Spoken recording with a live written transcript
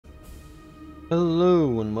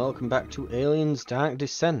Hello and welcome back to Aliens Dark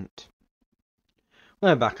Descent.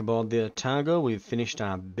 We're back aboard the Otago. We've finished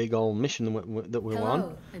our big old mission that we were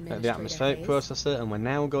on at the atmospheric processor, and we're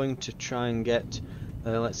now going to try and get,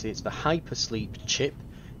 let's see, it's the hypersleep chip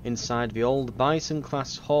inside the old Bison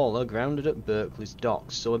class hauler grounded at Berkeley's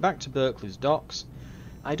docks. So we're back to Berkeley's docks.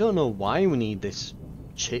 I don't know why we need this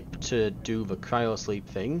chip to do the cryosleep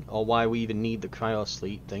thing, or why we even need the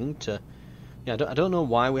cryosleep thing to... Yeah, I don't know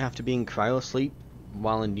why we have to be in cryosleep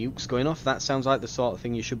while a nuke's going off. That sounds like the sort of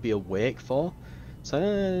thing you should be awake for. So,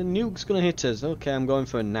 nuke's gonna hit us. Okay, I'm going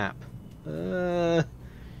for a nap.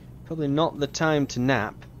 Probably not the time to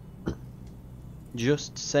nap.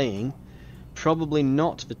 Just saying. Probably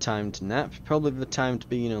not the time to nap. Probably the time to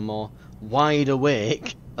be, you know, more wide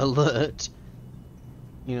awake, alert.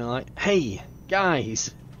 You know, like, hey,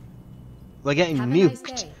 guys, we're getting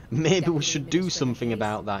nuked. Maybe we should do something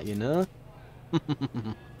about that, you know?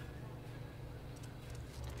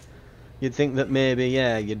 You'd think that maybe,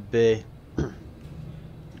 yeah, you'd be...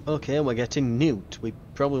 Okay, we're getting nuked. We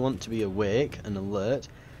probably want to be awake and alert,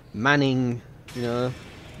 manning, you know,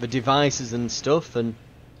 the devices and stuff, and,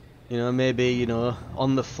 you know, maybe, you know,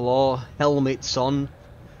 on the floor, helmets on,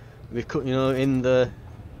 we could, you know, in the,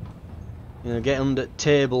 you know, get under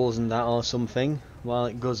tables and that or something while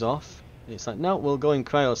it goes off. It's like, no, we'll go in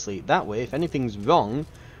cryosleep. That way, if anything's wrong,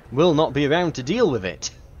 we'll not be around to deal with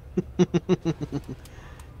it.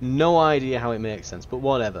 No idea how it makes sense, but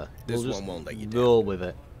whatever. We'll just roll with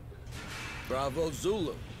it. Bravo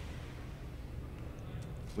Zulu.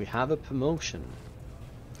 We have a promotion.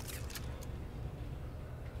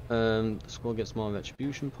 The squad gets more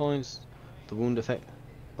retribution points. The wound effect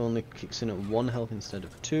only kicks in at 1 health instead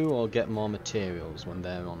of 2, or get more materials when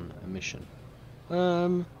they're on a mission.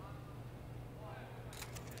 We'll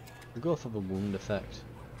go for the wound effect.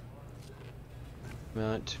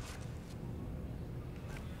 Right.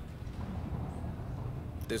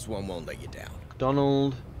 This one won't let you down.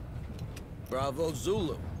 Donald. Bravo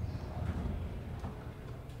Zulu.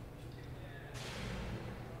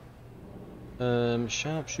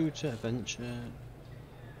 Sharpshooter, Avenger.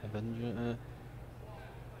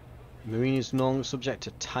 Marine is no longer subject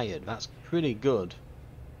to tired. That's pretty good.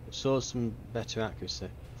 So some better accuracy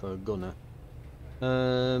for a gunner.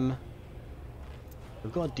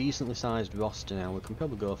 We've got a decently sized roster now. We can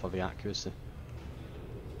probably go for the accuracy.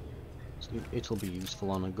 So it'll be useful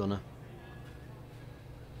on a gunner.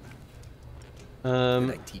 Did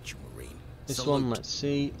I teach you, Marine? This Salute. one, let's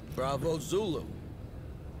see. Bravo Zulu.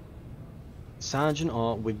 Sergeant,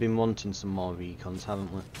 or we've been wanting some more recons,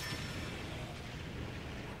 haven't we?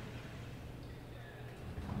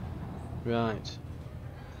 Right.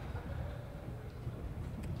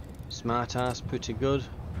 Smart ass, pretty good.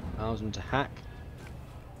 Allows them to hack.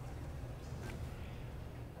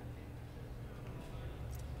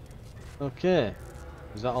 Okay.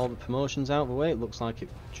 Is that all the promotions out of the way? It looks like it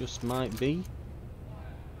just might be.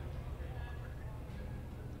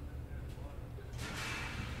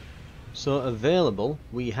 So available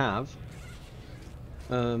we have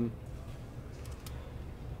Neron.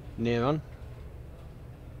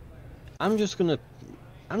 I'm just gonna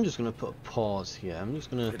put a pause here. I'm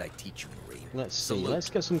just gonna... Did I teach you, Marine? Let's see. Salute.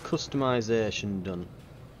 Let's get some customization done.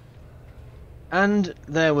 And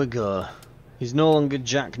there we go. He's no longer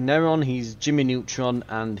Jack Neron, he's Jimmy Neutron,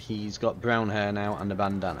 and he's got brown hair now and a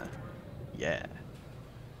bandana. Yeah.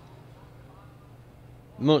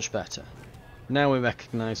 Much better. Now we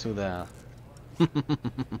recognise who they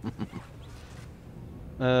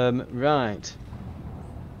are. Right.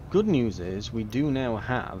 Good news is we do now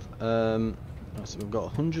have so we've got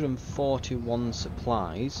 141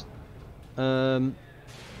 supplies.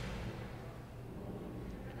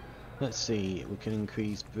 Let's see, we can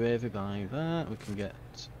increase bravery by that, we can get...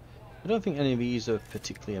 I don't think any of these are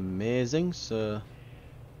particularly amazing, so...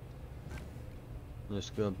 Let's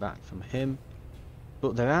go back from him.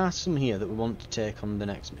 But there are some here that we want to take on the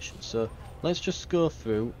next mission, so let's just go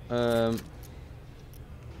through.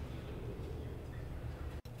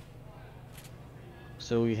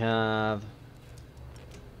 So we have...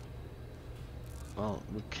 Well,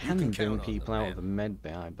 we can bring people out of the med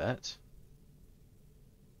bay, I bet.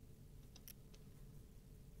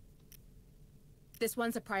 This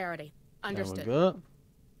one's a priority. Understood. There we go.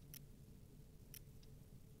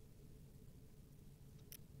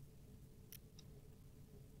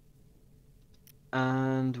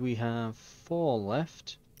 And we have 4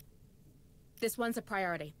 left. This one's a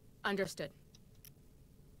priority. Understood.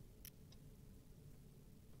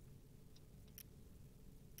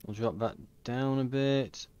 We'll drop that down a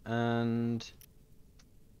bit, and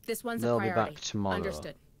this one's they'll a priority. be back tomorrow.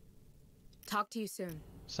 Understood. Talk to you soon.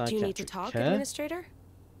 Do you need to Psychiatric talk, care. Administrator?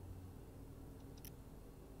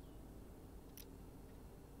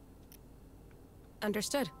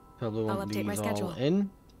 Understood. Probably I'll want update my these all schedule. in.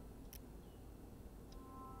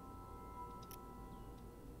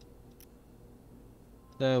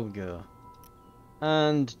 There we go.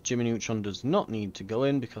 And Jimmy Neutron does not need to go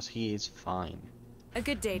in because he is fine. A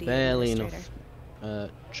good day to you, Barely Administrator.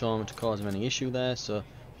 enough trauma to cause him any issue there, so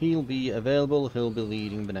he'll be available, he'll be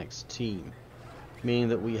leading the next team. Meaning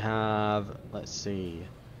that we have, let's see,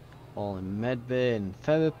 all in medbay and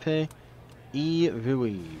therapy. E.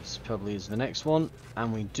 Ruiz probably is the next one,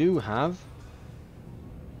 and we do have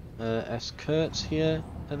S. Kurtz here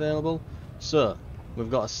available. So,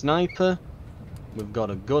 we've got a sniper, we've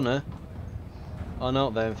got a gunner. Oh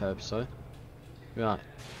no, they're in therapy, sorry. Right,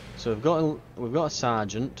 so we've got a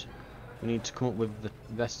sergeant. We need to come up with the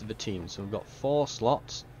rest of the team. So we've got 4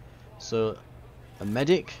 slots. So a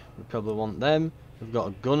medic, we probably want them. We've got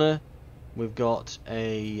a gunner. We've got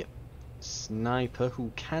a sniper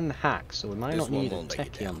who can hack. So we might not need a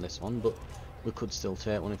techie on this one, but we could still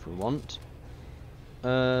take one if we want.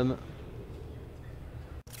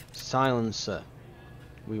 Silencer.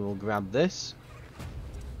 We will grab this.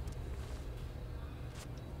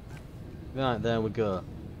 Right, there we go.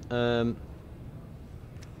 The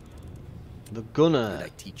gunner. Did I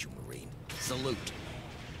teach you, Marine? Salute.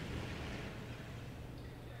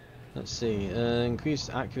 Let's see. Increased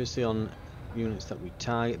accuracy on units that we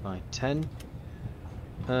target by 10.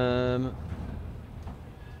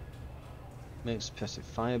 Makes suppressive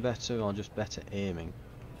fire better, or just better aiming.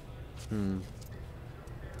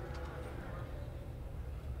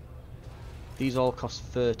 These all cost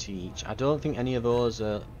 30 each. I don't think any of those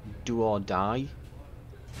are do or die,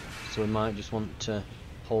 so we might just want to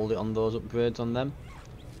hold it on those upgrades on them.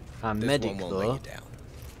 Our medic though,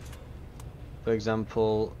 for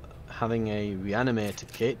example, having a reanimator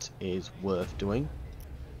kit is worth doing.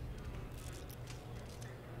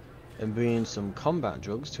 And bringing some combat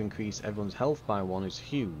drugs to increase everyone's health by 1 is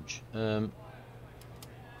huge.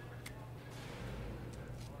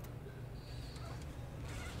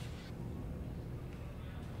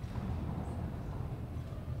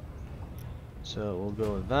 So we'll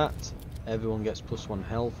go with that. Everyone gets +1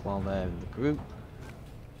 health while they're in the group.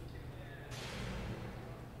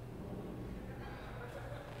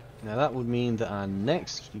 Now that would mean that our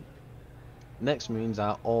next Marines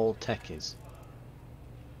are all techies.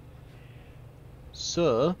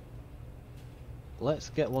 So let's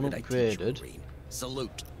get one upgraded.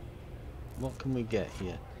 Salute. What can we get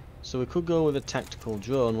here? So we could go with a tactical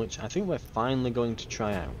drone, which I think we're finally going to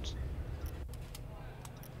try out.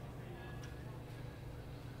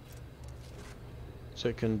 So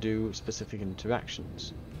it can do specific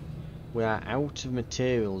interactions. We are out of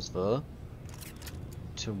materials though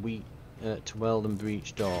to weld and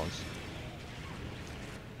breach doors,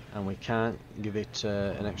 and we can't give it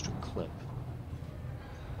an extra clip.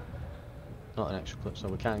 Not an extra clip, so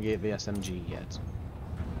we can't give it the SMG yet.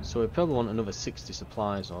 So we probably want another 60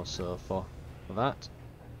 supplies or so for that.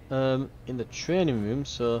 In the training room,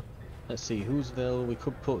 so let's see who's available. We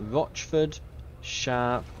could put Rochford,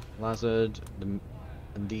 Sharp, Lazard,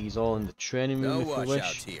 and these all in the training room if we wish. No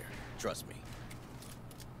washouts here, trust me.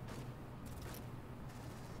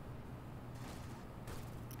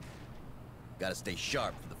 Gotta stay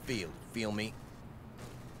sharp for the field, feel me?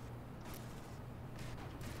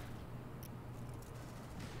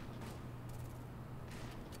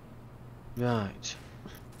 Right.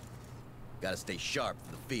 Gotta stay sharp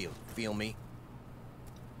for the field, feel me?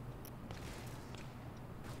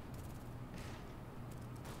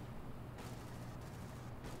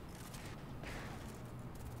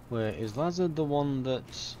 Wait, is Lazard the one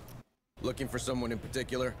that's... Looking for someone in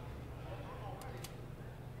particular?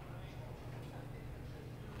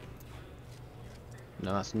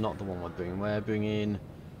 No, that's not the one we're bringing. We're bringing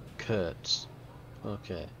Kurtz.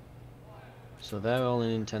 Okay. So they're all in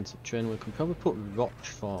intensive training. We can probably put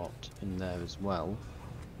Rochfort in there as well.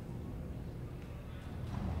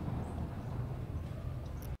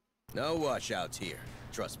 No washouts here,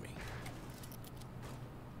 trust me.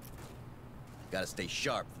 Gotta stay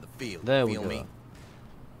sharp for the field, There we feel go. me?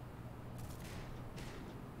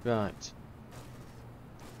 Right.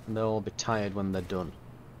 And they'll all be tired when they're done.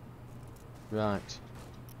 Right.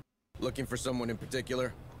 Looking for someone in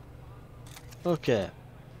particular? Okay.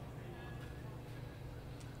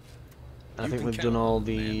 I think we've done all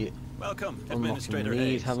the unlocking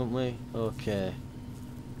need, haven't we? Okay.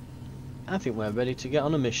 I think we're ready to get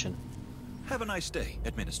on a mission. Have a nice day,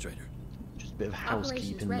 Administrator. Just a bit of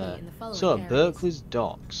housekeeping ready there. in the following So, areas. Berkeley's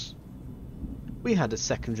docks. We had a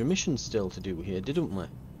secondary mission still to do here, didn't we?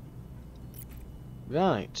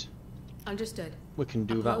 Right. Understood. We can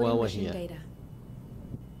do that while we're here. Data.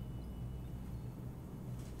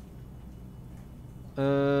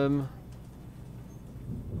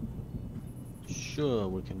 Sure,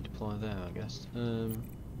 we can deploy there, I guess. Do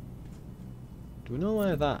we know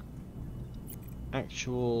where that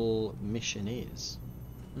actual mission is?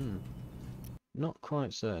 Not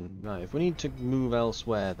quite certain. Right, if we need to move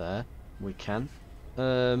elsewhere there, we can.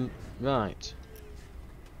 Right.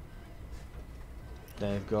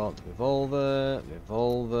 They've got revolver,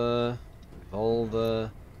 revolver,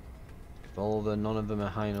 revolver, revolver. None of them are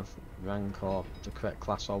high enough rank or the correct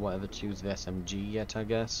class or whatever to use the SMG yet, I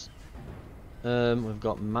guess. We've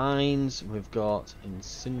got mines, we've got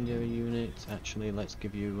incendiary units. Actually, let's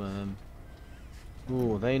give you,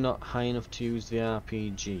 ooh, are they not high enough to use the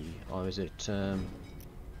RPG? Or is it,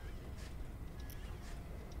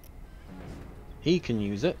 he can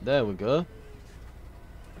use it, there we go.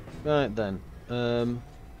 Right then,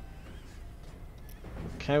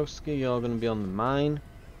 Kowski, you're going to be on the mine.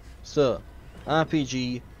 So,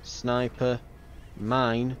 RPG, sniper,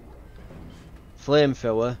 mine,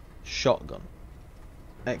 flamethrower, shotgun.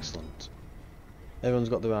 Excellent. Everyone's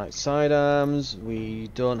got the right sidearms. We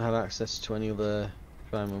don't have access to any other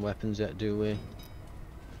primary weapons yet, do we?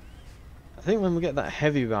 I think when we get that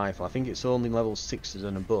heavy rifle, I think it's only level 6s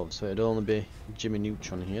and above, so it'd only be Jimmy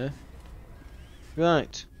Neutron here.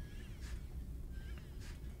 Right.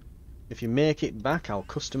 If you make it back, I'll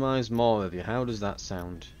customise more of you. How does that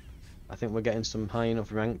sound? I think we're getting some high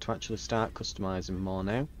enough rank to actually start customising more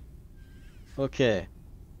now. Okay.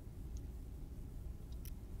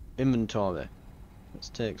 Inventory. Let's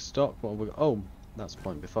take stock. What have we got? Oh, that's the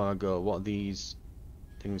point. Before I go, what are these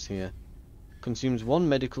things here? Consumes 1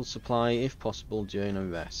 medical supply if possible during a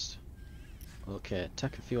rest. Okay,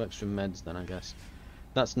 take a few extra meds then, I guess.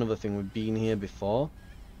 That's another thing. We've been here before.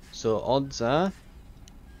 So odds are,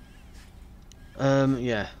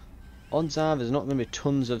 yeah, odds are there's not going to be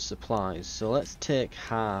tons of supplies. So let's take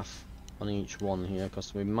half on each one here,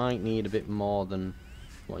 because we might need a bit more than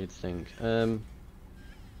what you'd think.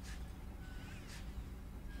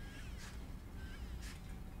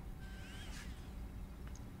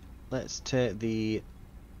 Let's take the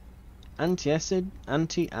anti-acid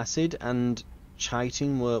and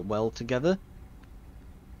chiting work well together.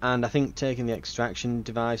 And I think taking the extraction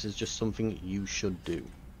device is just something you should do.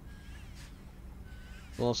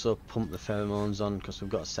 We'll also pump the pheromones on because we've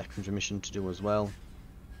got a secondary mission to do as well.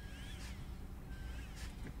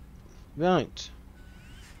 Right.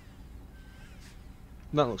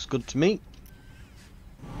 That looks good to me.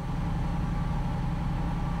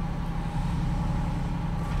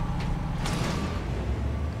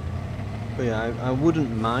 But yeah, I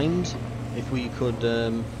wouldn't mind if we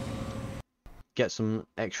could get some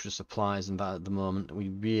extra supplies and that at the moment. We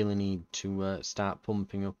really need to start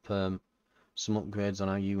pumping up some upgrades on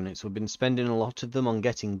our units. We've been spending a lot of them on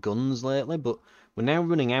getting guns lately, but we're now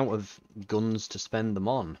running out of guns to spend them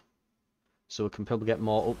on. So we can probably get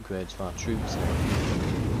more upgrades for our troops in the future.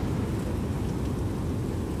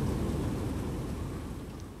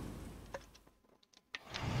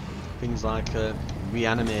 Things like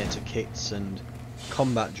reanimator kits and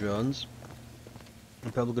combat drones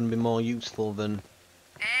are probably going to be more useful than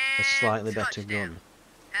a slightly better gun.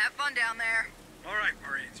 Have fun down there. All right,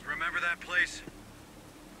 Marines, remember that place?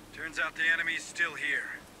 Turns out the enemy's still here,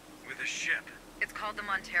 with a ship. It's called the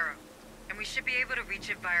Montero, and we should be able to reach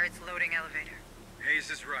it via its loading elevator. Hayes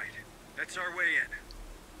is right. That's our way in.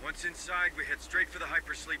 Once inside, we head straight for the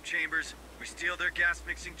hypersleep chambers, we steal their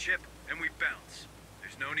gas-mixing chip, and we bounce.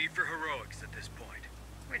 There's no need for heroics at this point.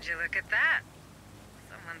 Would you look at that?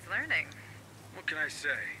 Someone's learning. What can I say?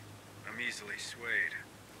 I'm easily swayed.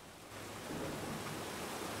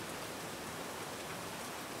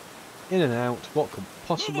 In and out, what could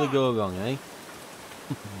possibly go wrong, eh?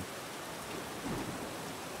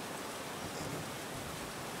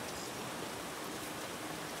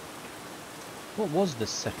 What was the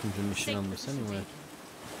secondary mission on this anyway?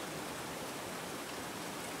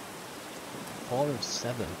 4 of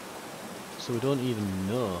 7. So we don't even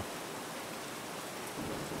know.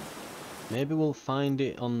 Maybe we'll find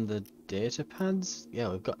it on the data pads? Yeah,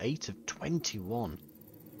 we've got 8 of 21.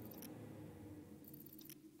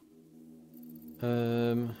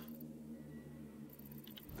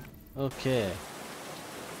 Okay.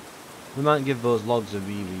 We might give those logs a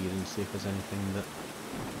reread and see if there's anything that...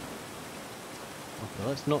 Okay,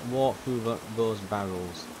 let's not walk through those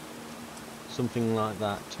barrels. Something like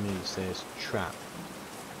that to me says trap.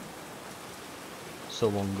 So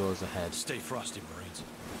one goes ahead. Stay frosty, Marines.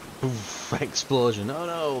 Poof, explosion. Oh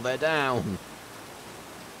no, they're down.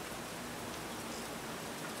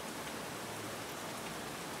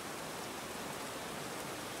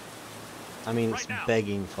 I mean, it's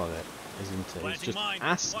begging for it, isn't it? It's just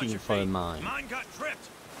asking for a mine. Mine got tripped.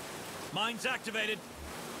 Mine's activated.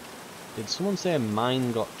 Did someone say a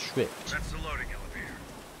mine got tripped? That's the loading elevator.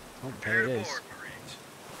 Oh, there it is. Board, Marines.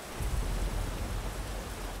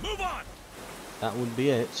 Move on. That would be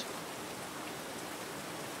it.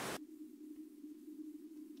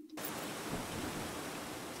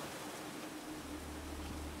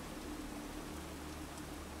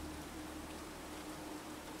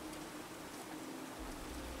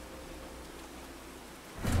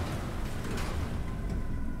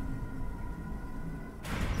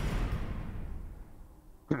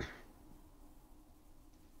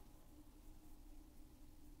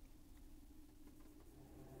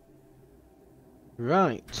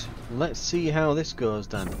 Right, let's see how this goes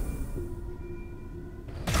then.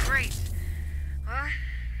 Great. Well,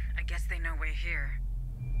 I guess they know we're here.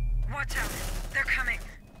 Watch out. They're coming.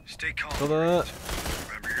 Stay calm. Cover. Marines.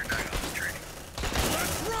 Remember your night ops training.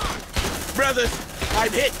 Let's rock. Brothers,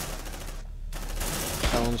 I'm hit!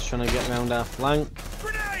 Someone's trying to get around our flank.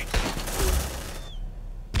 Grenade.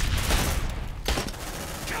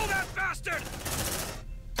 Kill that bastard.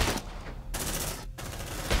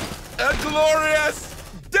 A glorious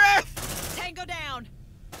death! Tango down.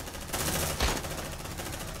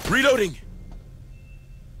 Reloading.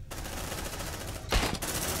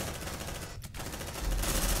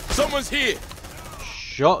 Someone's here.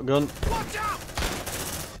 Shotgun. Watch out.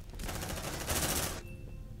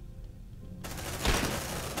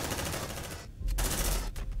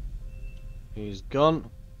 He's gone.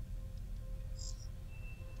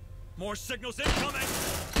 More signals incoming.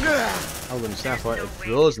 I wouldn't say I thought it There's no had way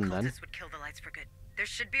frozen these then. cultists would kill the lights for good. There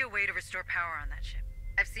should be a way to restore power on that ship.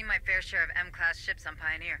 I've seen my fair share of M-class ships on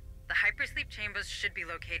Pioneer. The hypersleep chambers should be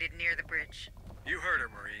located near the bridge. You heard her,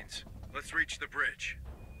 Marines. Let's reach the bridge.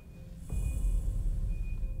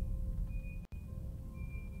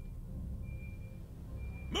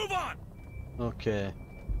 Move on. Okay.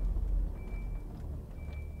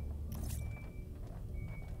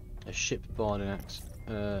 A ship boarding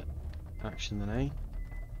action then, eh?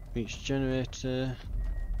 Reach generator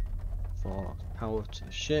for power to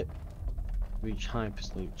the ship. Reach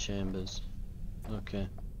hypersleep chambers. Okay.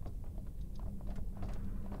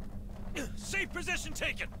 Safe position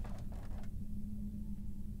taken.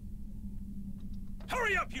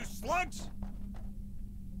 Hurry up, you slugs!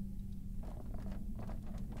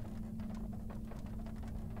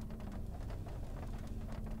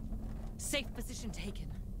 Safe position taken.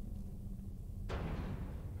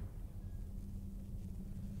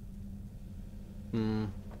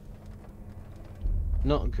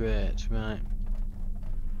 Not great, right.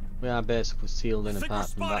 We are basically sealed in Signal apart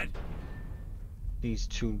from that. spotted. These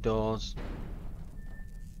two doors.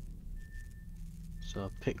 So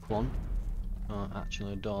pick one. Oh,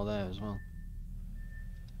 actually a door there as well.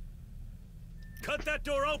 Cut that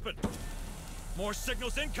door open. More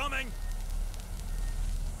signals incoming.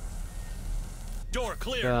 Door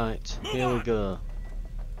clear. Right, Move here we on. go.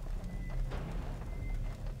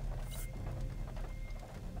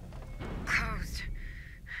 Closed.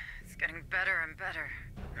 It's getting better and better.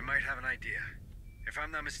 I might have an idea. If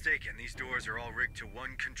I'm not mistaken, these doors are all rigged to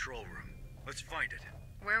one control room. Let's find it.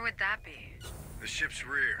 Where would that be? The ship's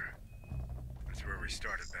rear. That's where we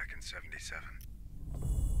started back in '77.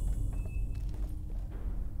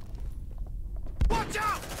 Watch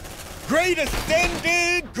out! Great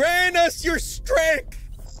ascended, grant us your strength!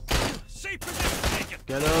 Safe position taken.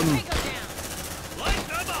 Get him! Tango down. Light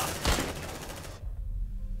them up.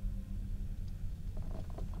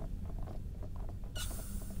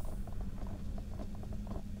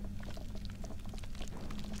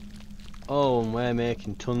 Oh, and we're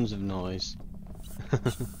making tons of noise.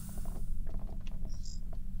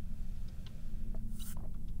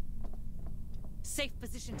 Safe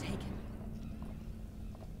position taken.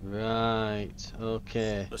 Right,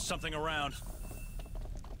 okay. There's something around.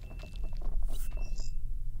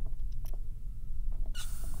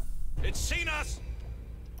 It's seen us.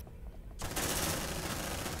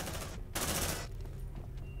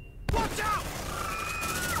 Watch out!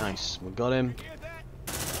 Nice, we got him. Hear that?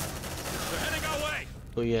 They're heading our way.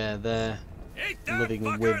 But yeah, they're Eat that, living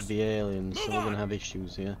fuckers! with the aliens, so Move we're gonna on. have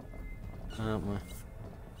issues here, aren't we?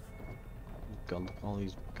 God, all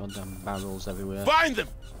these goddamn barrels everywhere. Find them!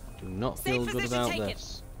 Do not Safe feel good position about taken.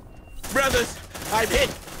 this. Brothers, I'm hit!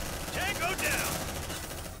 Tango down.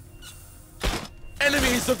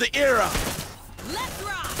 Enemies of the era! Let's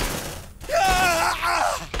rock.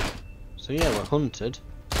 Ah! So yeah, we're hunted.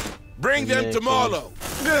 Bring them Yeah, to Marlow!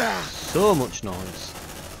 Ah! So much noise.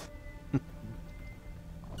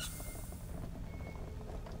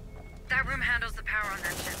 That room handles the power on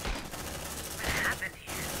that ship.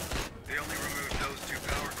 They only removed those 2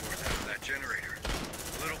 power cores out of that generator.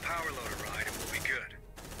 A little power loader ride and we'll be good.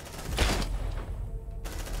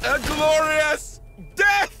 A glorious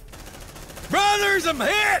death! Brothers, I'm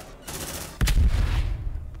hit!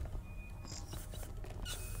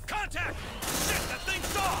 Contact! Shit, that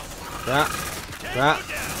thing's off! That.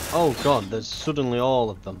 Oh god, there's suddenly all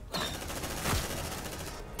of them.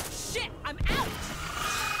 Shit, I'm out!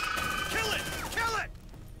 Kill it! Kill it!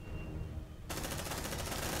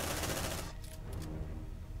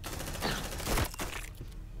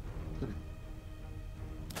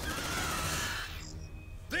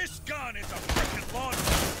 This gun is a freaking launcher!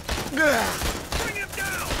 Bring him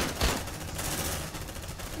down!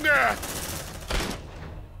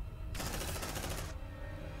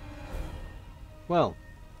 Well,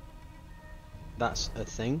 that's a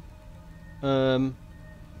thing. On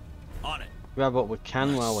it. Grab what we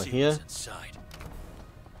can while we're See here. what's inside.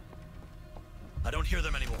 I don't hear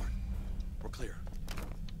them anymore. We're clear.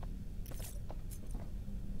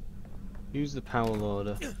 Use the power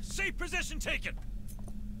loader. Safe position taken.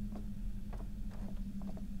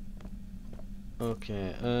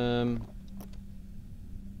 Okay,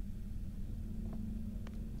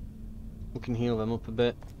 we can heal them up a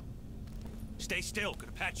bit. Stay still.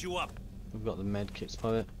 Gonna patch you up. We've got the med kits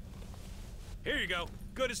for it. Here you go.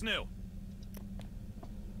 Good as new.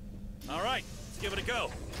 All right, let's give it a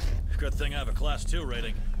go. Good thing I have a Class 2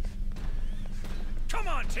 rating. Come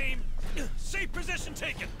on, team. Safe position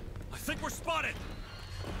taken. I think we're spotted.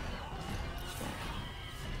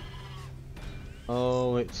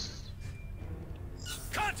 Oh, it's...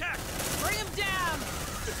 Contact! Bring him down!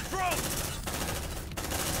 It's a drone!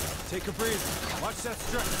 Take a breather. Watch that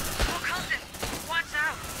strip. Oh, Colton, watch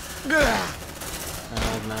out!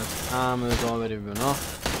 And now armor's already run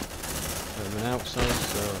off. Run out, sorry,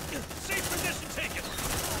 so... Safe position taken!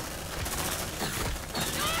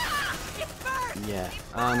 Ah! It burns! Yeah,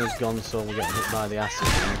 armor's gone, so we're getting hit by the acid.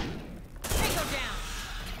 Tango down!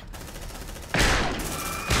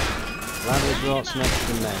 Glad we brought some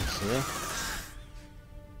extra meds here.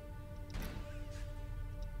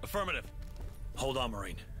 Affirmative. Hold on,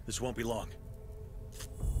 Marine. This won't be long.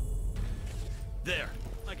 There.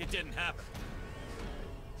 Like it didn't happen.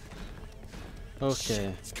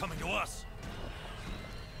 Okay. It's coming to us.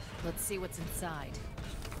 Let's see what's inside.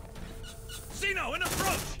 Xeno, an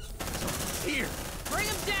approach! Here. Bring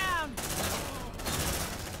him down!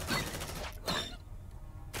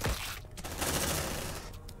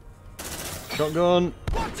 Shotgun!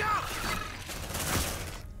 Watch out!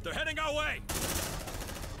 They're heading our way.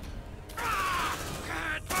 Ah!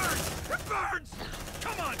 It burns! It burns!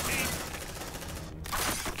 Come on, team!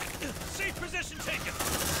 Safe position taken.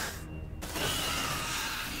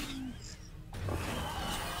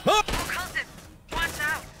 Oh, Colton, watch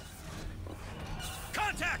out!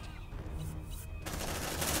 Contact!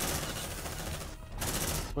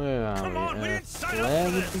 Where are Come we? on, we didn't sign up Flare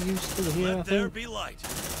for would this. be useful here, I Let there think. be light.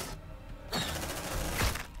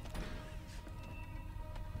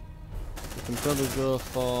 We can probably go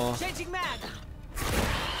for... Changing mag!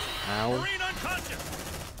 Ow. Marine unconscious.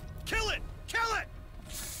 Kill it! Kill it!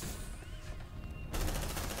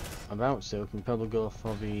 About so we can probably go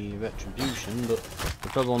for the retribution, but we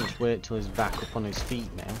probably want to wait till he's back up on his feet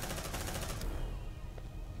now.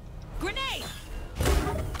 Grenade!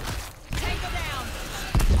 Tango down!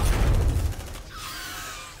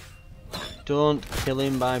 Don't kill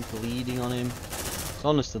him by bleeding on him. It's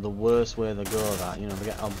honestly the worst way they go that, you know, they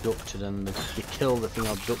get abducted and they kill the thing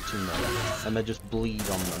abducting them and they just bleed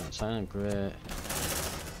on them. It's not great.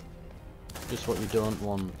 Just what you don't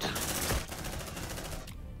want.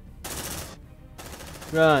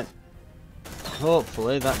 Right.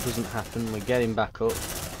 Hopefully that doesn't happen. We get him back up.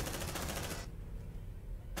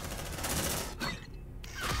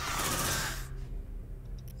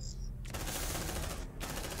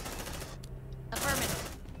 Affirmative.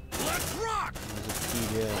 Let's rock! There's a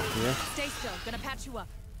PDA here. Stay still. Gonna patch you up.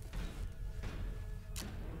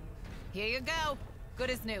 Here you go. Good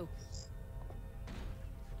as new.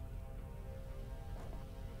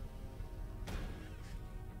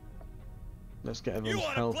 Let's get You everyone's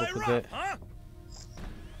wanna health play up a rough, bit. huh?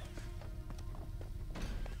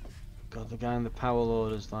 God, the guy in the power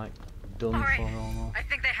loader's like done All right, for almost. I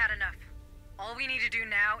think they had enough. All we need to do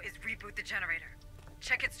now is reboot the generator.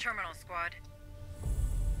 Check its terminal, squad.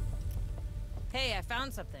 Hey, I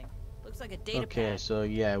found something. Looks like a data Okay, pad. so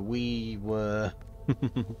yeah, we were.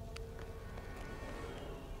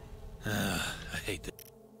 I hate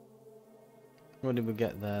this. What did we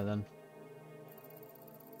get there then?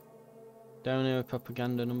 Down here,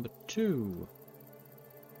 propaganda number 2.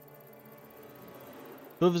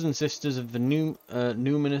 Brothers and sisters of the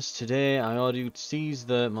numinous, today I order you to seize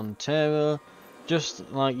the Montero,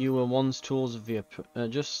 just like you were once tools of the oppressor.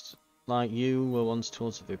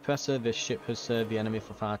 This ship has served the enemy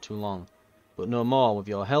for far too long, but no more. With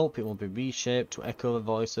your help, it will be reshaped to echo the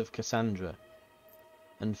voice of Cassandra,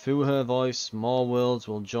 and through her voice, more worlds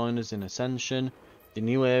will join us in ascension. The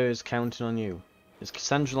new era is counting on you. Is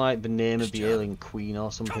Cassandra like the name of the alien queen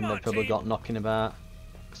or something they probably got knocking about?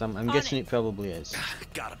 Because I'm guessing it probably is.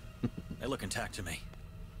 Got him. They look intact to me.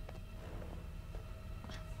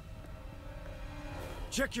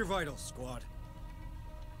 Check your vitals, squad.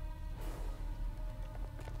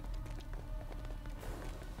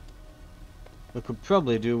 We could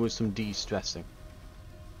probably do with some de-stressing.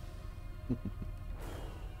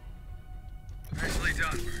 Nicely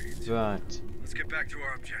done, Marines. Right. Let's get back to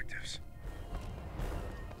our objectives.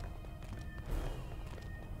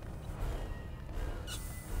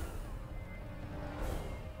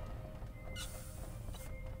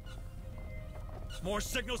 More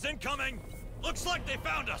signals incoming! Looks like they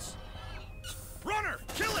found us! Runner!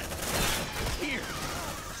 Kill it! Here!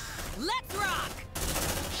 Let's rock!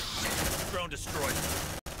 Drone destroyed.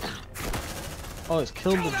 Oh, it's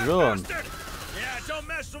killed Kill the that drone. bastard! Yeah, don't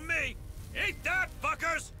mess with me! Eat that,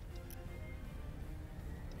 fuckers!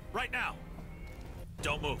 Right now.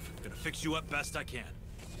 Don't move. Gonna fix you up best I can.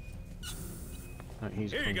 Right,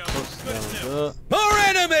 he's Here you go. concussed. Good There as we new. go. More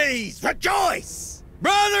enemies! Rejoice!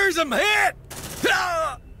 Brothers, I'm hit!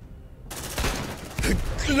 Ah!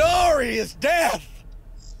 Glorious death!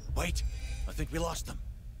 Wait, I think we lost them.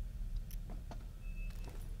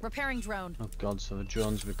 Repairing drone. Oh god, so the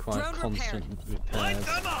drones require Drone constant Light repairs.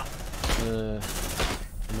 them up!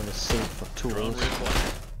 Another sink for Drone tools.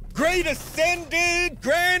 reacquired. Great Ascended,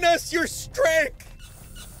 grant us your strength!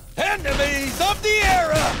 Enemies of the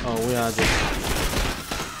era! Oh, we are just...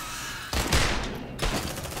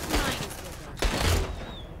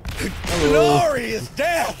 Hello. Glorious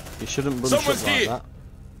death! You shouldn't bunch Someone's up like here. that.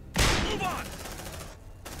 Move on!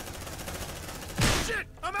 Shit,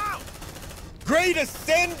 I'm out! Great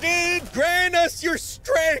Ascended, grant us your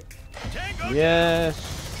strength! Tango! Yes,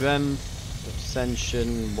 strength,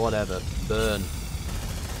 ascension, whatever. Burn.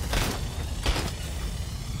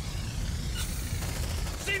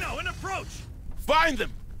 Xeno, in approach! Find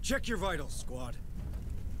them! Check your vitals, squad.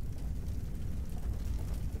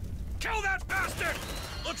 Kill that bastard!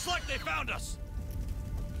 Looks like they found us.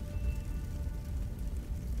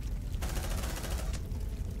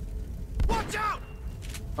 Watch out!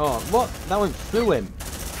 Oh, what? That went through him.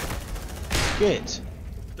 Shit.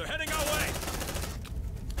 They're heading our way.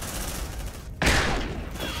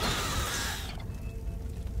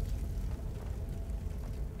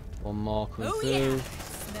 One more coming Oh through. yeah!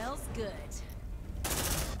 Smells good.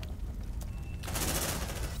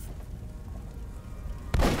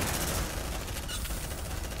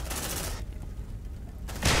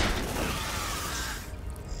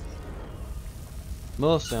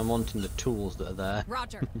 Mostly I'm wanting the tools that are there.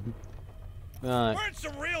 Roger. Right. We're in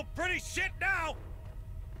some real pretty shit now.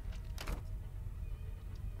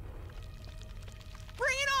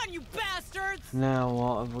 Bring it on, you bastards! Now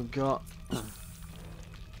what have we got? Oh,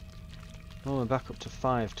 we're back up to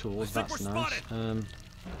 5 tools. I think That's we're nice. spotted.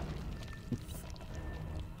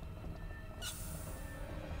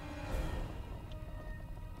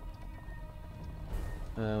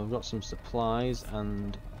 We've got some supplies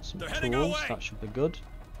and some They're heading our tools. way. That should be good.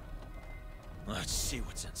 Let's see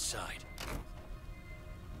what's inside.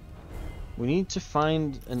 We need to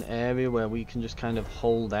find an area where we can just kind of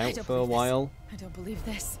hold out don't for a believe this. while. I don't believe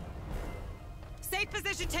this. Safe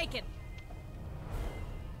position taken.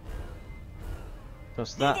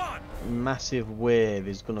 Because Move that massive wave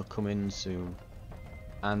is going to come in soon.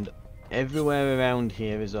 And everywhere around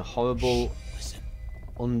here is a horrible, Listen.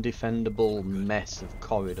 undefendable mess of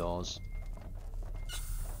corridors.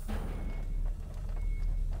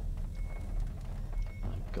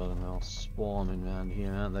 My god, and they're all swarming around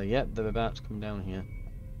here, aren't they? Yep, they're about to come down here.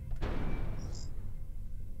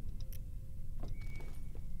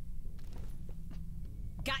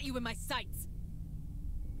 Got you in my sights.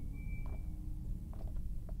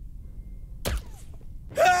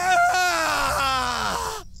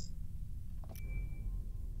 Ah!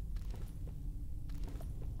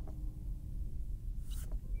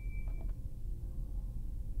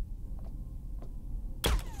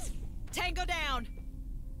 Tango down.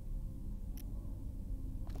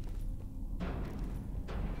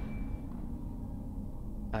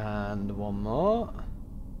 And one more.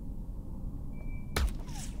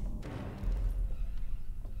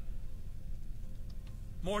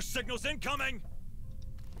 More signals incoming.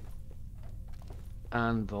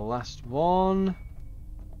 And the last one.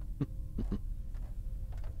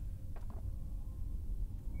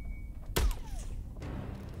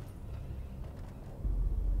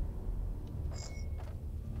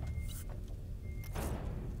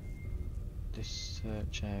 This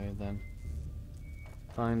search area then.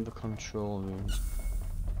 Find the control room.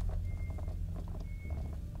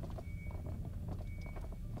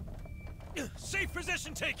 Safe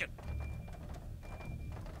position taken.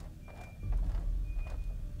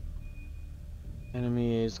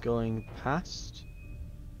 Enemy is going past.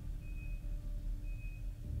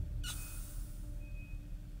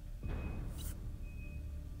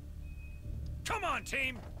 Come on,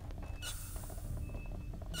 team.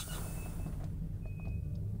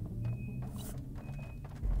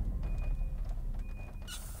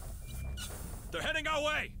 They're heading our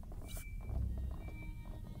way.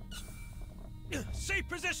 Safe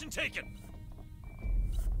position taken.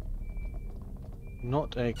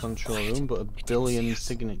 Not a control room, but a billion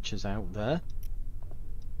signatures out there.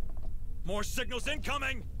 More signals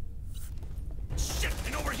incoming. Shit,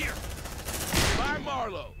 and over here. By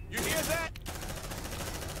Marlowe, you hear that?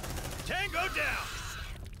 Tango down.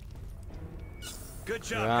 Good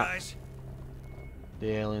job, Right. guys.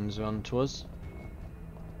 The aliens are onto us.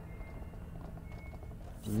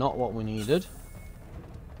 Not what we needed.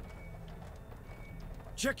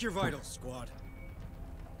 Check your vitals, squad.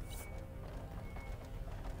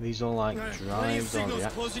 These are like Plenty of drives or signals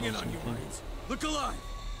reactors closing or in on you, something. Marines. Look alive.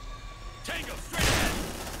 Tango straight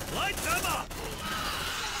ahead. Light them up.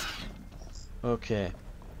 Okay.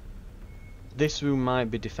 This room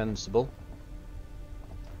might be defensible.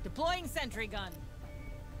 Deploying sentry gun.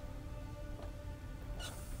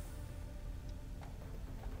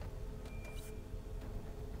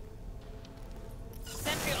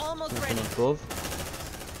 Sentry almost Nothing ready. above.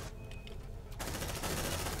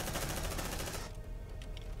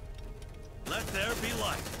 Let there be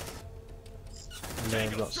light. And they've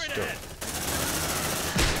Tango got straight stuck. ahead.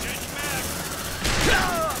 Changing mag.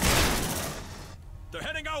 They're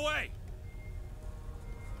heading our way.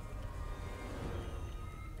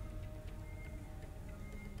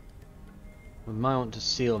 We might want to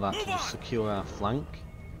seal that Move to on. secure our flank.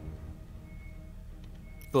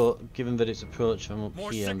 But given that it's approach from up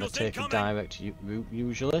More here and they signals take a incoming. direct route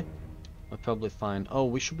usually, we'll probably find. Oh,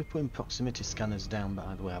 we should be putting proximity scanners down,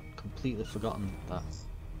 by the way. I've completely forgotten that.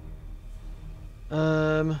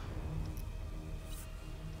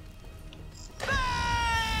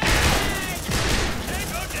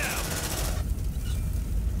 Tango down.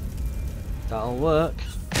 That'll work.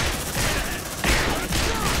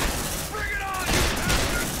 Bring it on.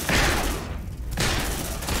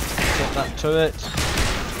 Get that turret.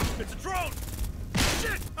 It's a drone.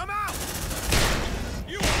 Shit, I'm out.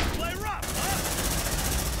 You want to play rough, huh?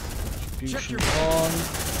 Distribution your- on.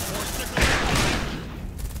 More signals incoming.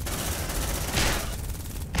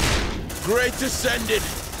 Great descended.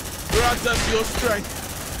 Grant us your strength.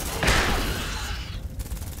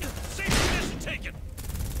 Safe position taken.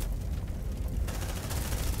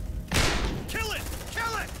 Kill it!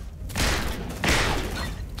 Kill it!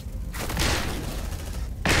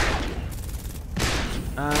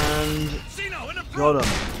 And Xeno in the got front!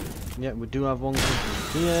 him. Yeah, we do have one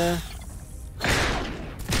coming here.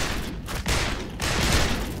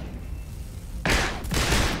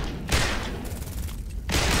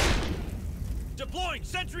 Deploying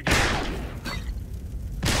sentry gun!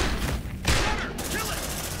 Gunner, kill it!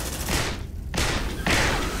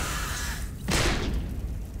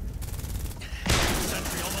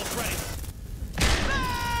 Sentry almost ready.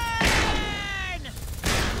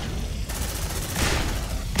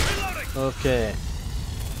 Reloading! Okay.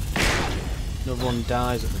 Another one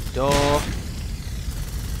dies at the door.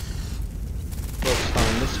 Let's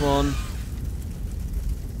find this one.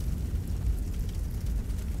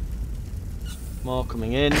 More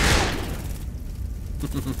coming in.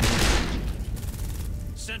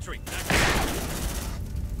 Sentry, active.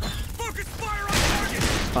 Focus fire on target!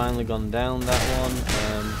 Finally gone down, that one.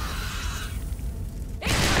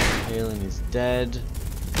 Alien is dead.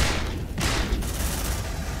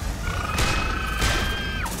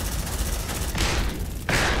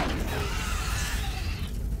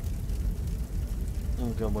 Oh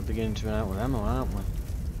god, we're beginning to run out with ammo, aren't we?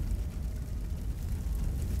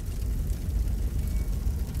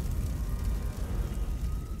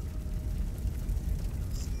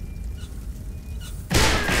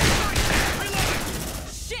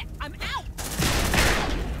 Shit, I'm out.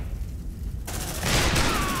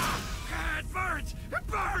 Ah, it burns! It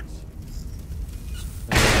burns!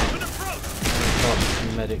 Uh, An approach! got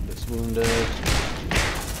a medic that's wounded.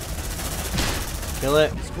 Kill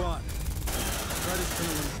it. Squad. Try this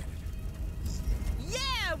eliminated.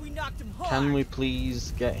 Yeah, we knocked him hard. Can we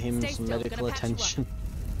please get him Stay some still, medical gonna patch you up. attention?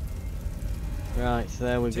 Right, so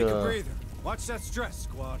there we Take a go. breather. Watch that stress,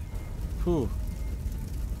 squad. Whew.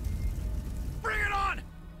 Bring it on!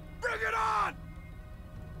 Bring it on!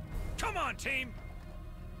 Come on, team!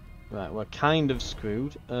 Right, we're kind of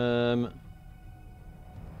screwed. On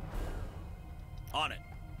it.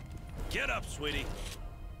 Get up, sweetie.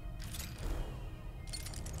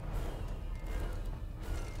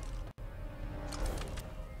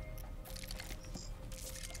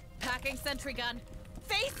 Packing sentry gun.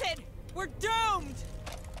 Face it! We're doomed!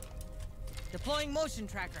 Deploying motion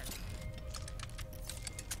tracker.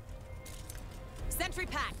 Sentry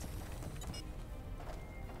packed.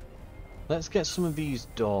 Let's get some of these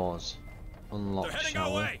doors They're unlocked, heading shall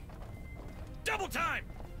our we? way! Double time!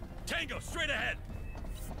 Tango, straight ahead!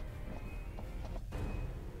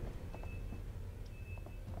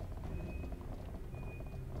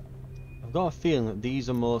 I've got a feeling that these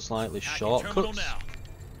are most likely Hacking terminal shortcuts. now.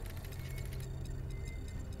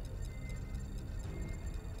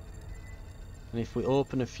 And if we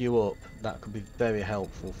open a few up, that could be very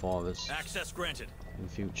helpful for us Access granted. in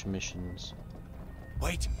future missions.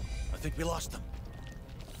 Wait, I think we lost them.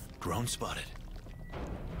 Drone spotted.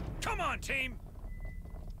 Come on, team!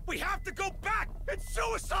 We have to go back! It's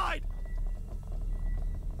suicide!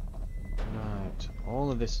 Right, all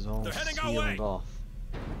of this is all They're heading our way. sealed off.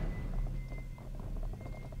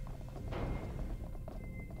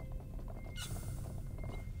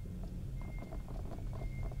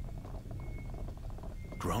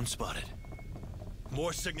 Drone spotted.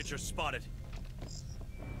 More signatures spotted.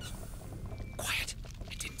 Quiet.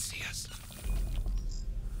 It didn't see us.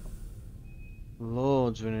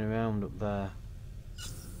 Loads running around up there.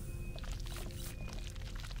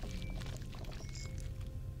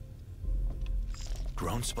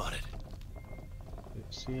 Drone spotted. It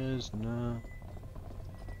see us? No.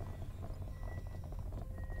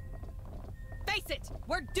 Face it!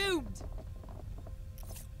 We're doomed!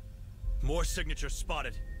 More signatures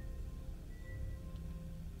spotted.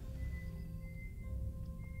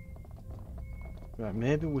 Right,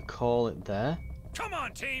 maybe we call it there. Come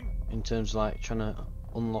on, team! In terms of like trying to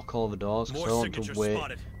unlock all the doors, because More I don't want to signatures wait.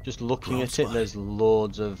 spotted. Just looking Drone at it, spotted. there's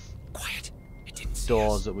loads of Quiet. It didn't see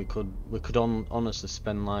doors us. that we could honestly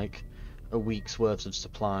spend like a week's worth of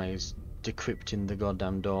supplies decrypting the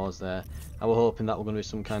goddamn doors there. I was hoping that were going to be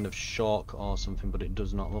some kind of shock or something, but it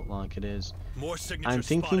does not look like it is. More signatures I'm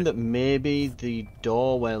thinking spotted. that maybe the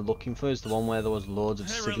door we're looking for is the one where there was loads of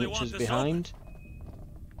I really want signatures this behind.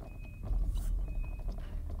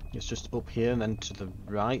 It's just up here and then to the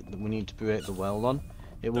right that we need to create the well on.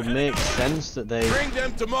 It would They're make heading our sense that they... Bring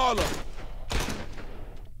them to Marlow.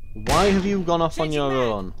 Why have you gone off on Changing your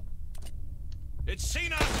mag. own? It's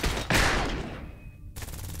seen us!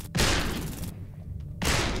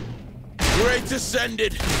 Great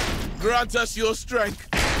ascended. Grant us your strength.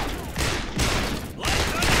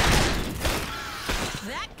 Lights up!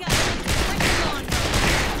 That guy! Bring it on!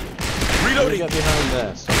 Let me Reloading. get behind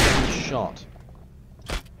there, stop getting shot.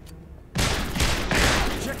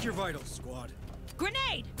 Check your vitals, squad.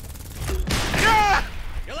 Grenade! Ah!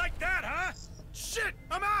 You like that, huh? Shit!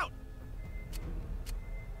 I'm out!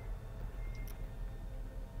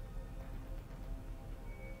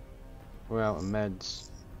 We're out of meds.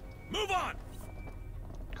 Move on!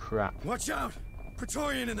 Crap. Watch out!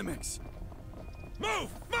 Praetorian in the mix. Move!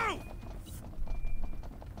 Move!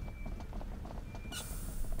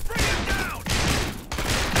 Bring him down!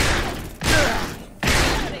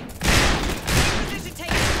 Reloading. Position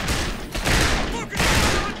taken. Focus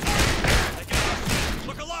fire on target! They get us!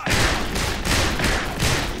 Look alive!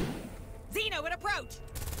 Xeno at approach!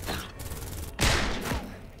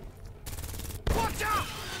 Watch out!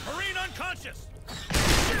 Marine unconscious!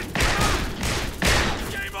 Shit! Come on!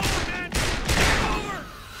 Game over, man! Game over!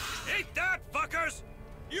 Eat that, fuckers!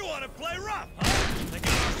 You want to play rough, huh? They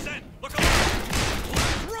got our scent! Look alive!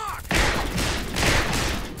 Let's rock!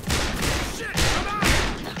 Shit! Come on!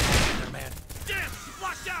 Get there, man! Damn! He's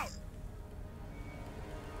locked out!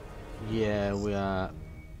 Yeah, we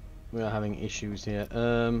are having issues here.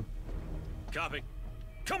 Copy.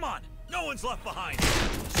 Come on! No one's left behind! Shit!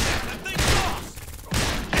 That thing's lost!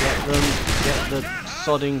 Get the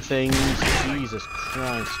sodding things. Jesus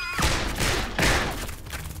Christ.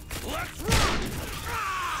 Let's run!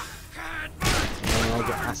 Ah! And I'll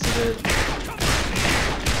get acided. Come on!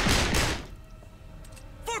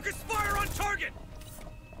 Focus fire on target!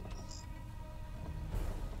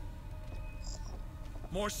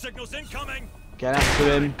 More signals incoming! Get after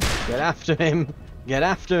him. Get after him. Get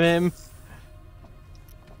after him.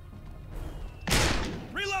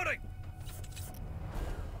 Reloading!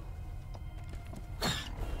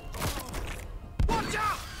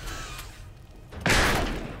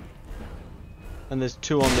 And there's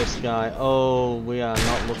 2 on this guy. Oh, we are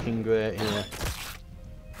not looking great here.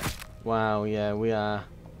 Wow, yeah, we are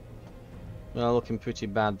looking pretty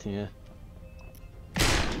bad here.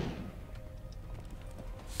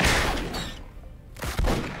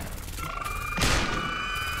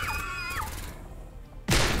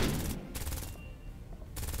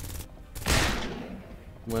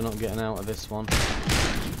 We're not getting out of this one.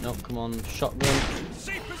 Nope, come on, shotgun.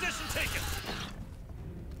 Safe position taken.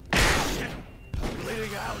 Shit.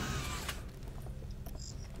 Bleeding out.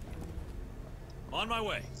 On my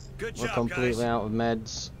way. Good We're job, completely guys. out of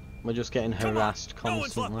meds. We're just getting harassed No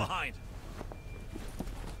one's left constantly. behind.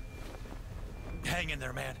 Hang in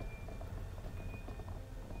there, man.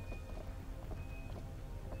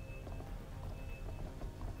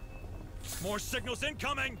 More signals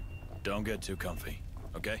incoming. Don't get too comfy,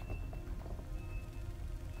 okay?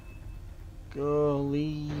 Go,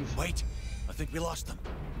 leave. Wait, I think we lost them.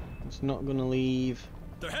 It's not gonna leave.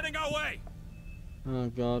 They're heading our way. Oh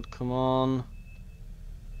god, come on.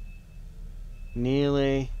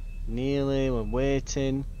 Nearly, we're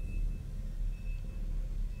waiting.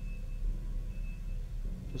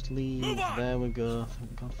 Just leave. Move on. There we go.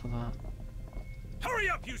 Thank God for that. Hurry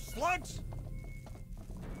up, you slugs!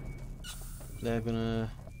 They're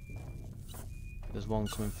gonna. There's one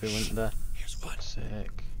coming through, isn't there? Here's what.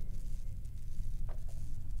 Sick.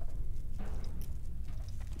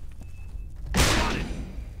 Spotted.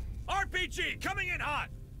 RPG coming in hot.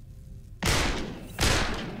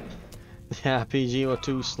 The RPG were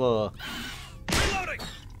too slow. Reloading.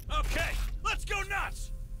 Okay, let's go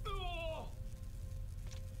nuts.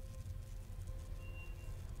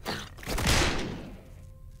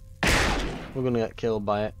 We're gonna get killed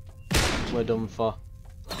by it. We're done for.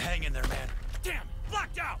 Hang in there, man. Damn,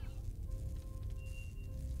 blacked out.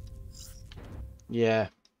 Yeah,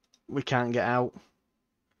 we can't get out.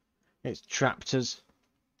 It's trapped us.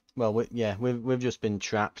 Well, we've just been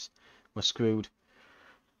trapped. We're screwed.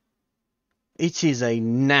 It is a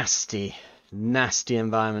nasty, nasty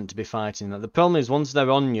environment to be fighting. The problem is once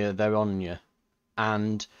they're on you,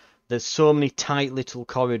 and there's so many tight little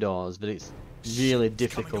corridors that it's really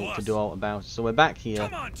difficult to do out about. So we're back here.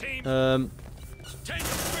 Come on, team. Take them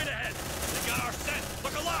straight ahead. They got our scent.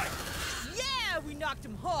 Look alive. Yeah, we knocked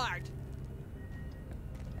him hard.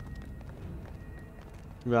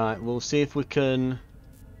 Right, we'll see if we can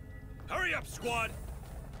Hurry up, squad.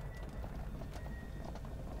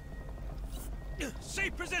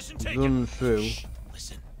 Safe position taken. run through. Shh,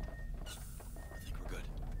 listen. I think we're good.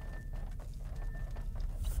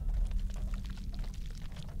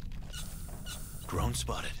 Drone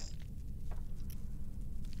spotted.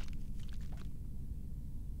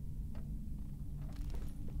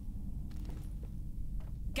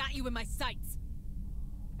 Got you in my sights.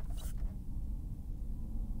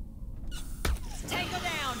 Tango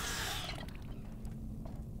down.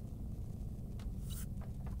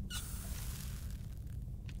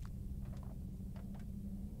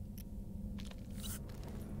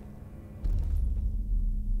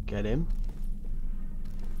 Get him.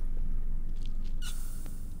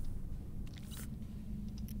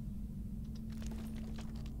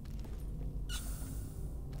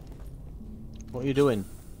 What are you doing?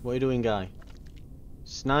 What are you doing, guy?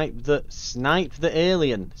 Snipe the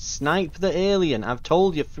alien. Snipe the alien. I've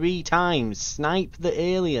told you 3 times. Snipe the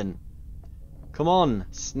alien. Come on.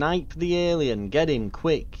 Snipe the alien. Get him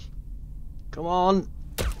quick. Come on.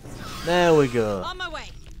 There we go. On my way.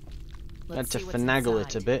 Had to finagle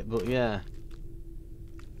it a bit, but yeah.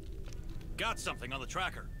 Got something on the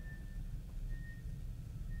tracker.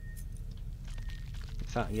 In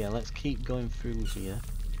fact, yeah, let's keep going through here.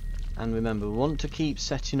 And remember, we want to keep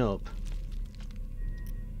setting up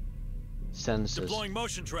sensors. Deploying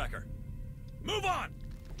motion tracker. Move on.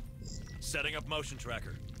 Setting up motion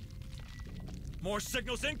tracker. More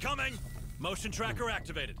signals incoming. Motion tracker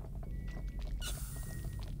activated.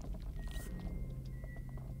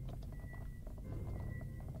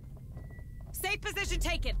 Safe position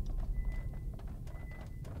taken.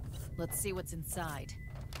 Let's see what's inside.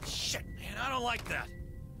 Shit, man, I don't like that.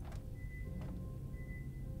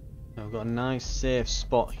 I've got a nice safe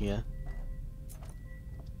spot here.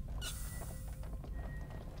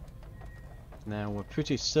 Now we're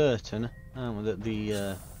pretty certain, aren't we, that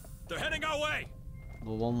They're heading our way.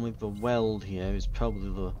 the one with the weld here is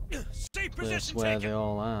probably the Safe place position where taken. they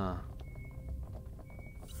all are.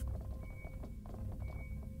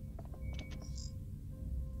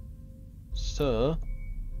 So,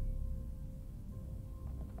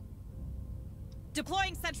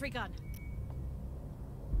 Deploying sentry gun.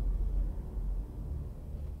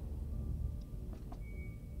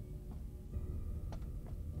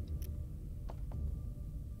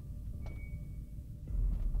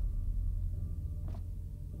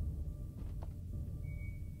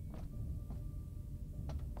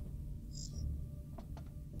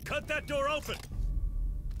 cut that door open.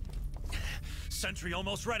 Sentry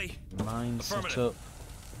almost ready. Mine set Affirmative. up.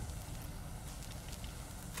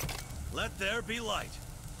 Let there be light.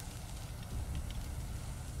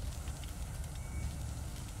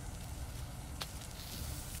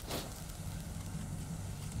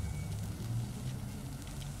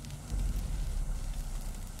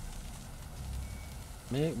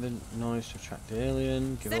 Make the noise to attract the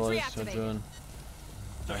alien. Give Sentry voice to a activated. drone.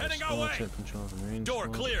 They're heading our Score, way. take control of the marine Door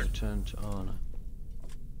squad, cleared. Return to honor.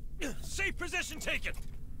 Safe position taken.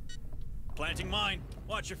 Planting mine.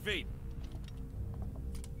 Watch your feet.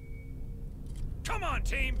 Come on,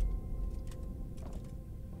 team.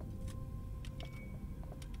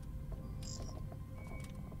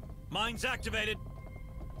 Mine's activated.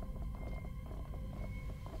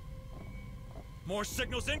 More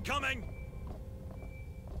signals incoming.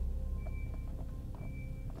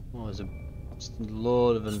 Oh, there's a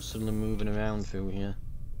load of them suddenly moving around through here.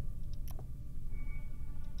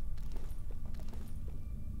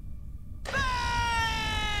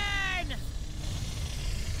 Burn!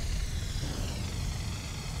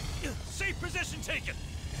 Safe position taken.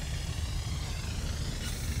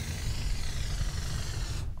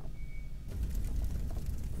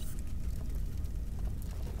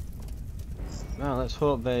 Well, let's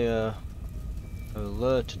hope they are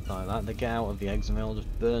alerted by that. They get out of the eggs and they'll just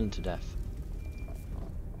burn to death.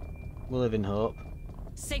 We'll live in hope.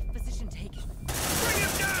 Safe position taken. Bring him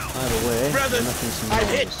down. Either way, Brothers, they're making some I'm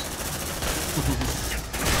noise. hit.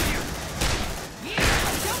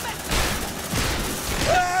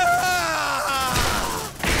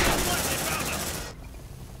 Don't mess Once they found us.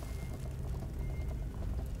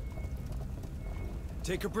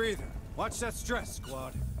 Take a breather. Watch that stress,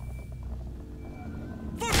 squad.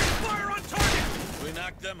 Focus fire on target. We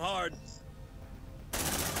knocked them hard. Get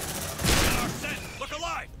our scent. Look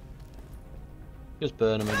alive. Just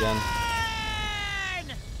burn them again.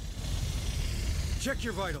 Burn! Check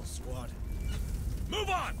your vitals, squad. Move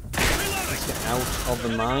on. Let's Reloading. get out of the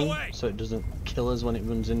Heading our way. mine so it doesn't kill us when it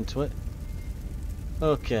runs into it.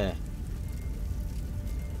 Okay.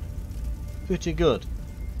 Pretty good.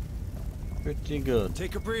 Pretty good.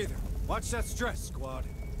 Take a breather. Watch that stress, squad.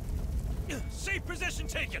 Safe position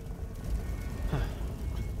taken.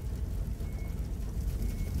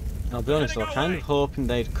 I'll be honest, I was Heading our kind way. of hoping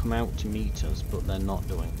they'd come out to meet us, but they're not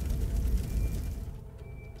doing.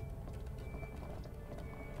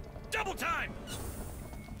 Double time.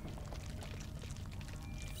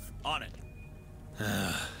 On it.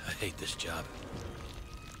 I hate this job.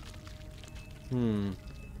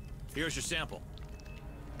 Here's your sample.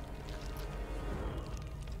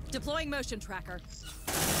 Deploying motion tracker.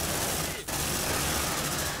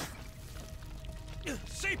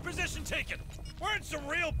 Safe position taken. We're in some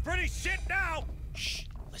real pretty shit now. Shh.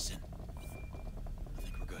 Listen. I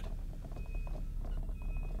think we're good.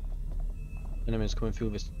 Enemies coming through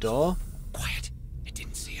this door. Quiet. It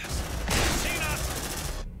didn't see us. Seen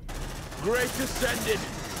us. Great descended.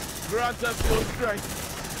 Grant us your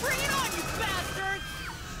strength. Bring it on, you bastards!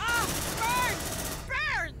 Ah! Burn!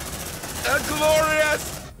 Burn! A glorious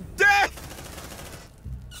death!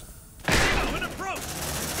 Xeno in approach.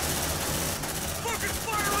 Focus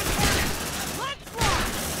fire on target. Let's rock!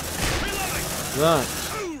 Reloading. Right.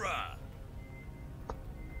 Hoorah!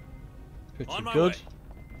 Pretty On my good. way.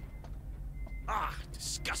 Ah,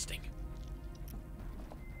 disgusting.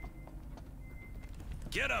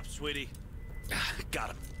 Get up, sweetie. Ah, got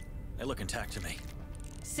him. They look intact to me.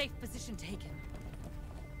 Safe position taken.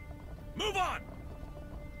 Move on!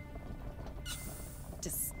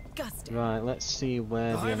 Disgusting. Right, let's see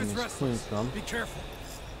where The the hive is enemy's coming restless. from. Be careful.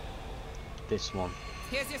 This one.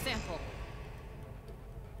 Here's your sample.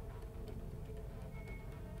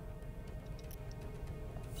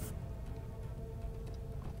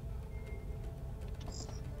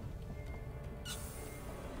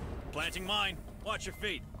 Planting mine. Watch your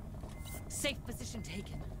feet. Safe position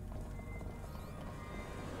taken.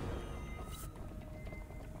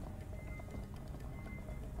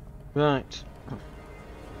 Right.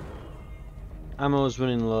 Ammo's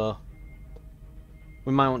running low.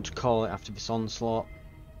 We might want to call it after this onslaught.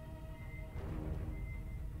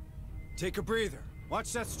 Take a breather.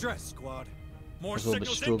 Watch that stress, squad. More Because we'll be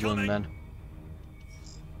signals struggling incoming. then.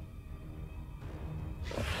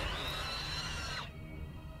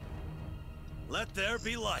 Let there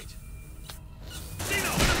be light.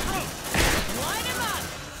 Xeno in approach. Line him up!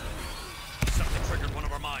 Something triggered one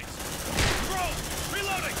of our mines. Throw!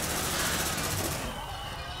 Reloading!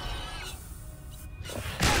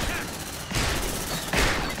 Contact!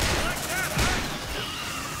 Like that, huh?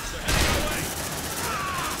 They're heading our way.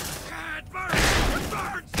 Ah! God, it burns! It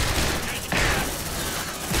burns! Engaging attack.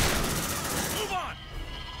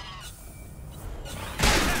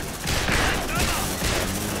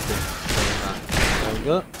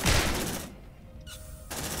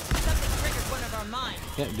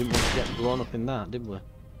 Yeah, didn't want to get blown up in that, did we?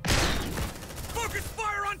 Focus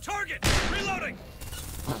fire on target! Reloading!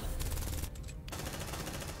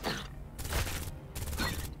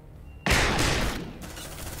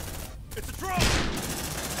 It's a drone!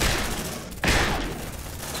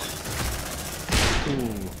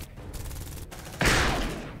 Ooh.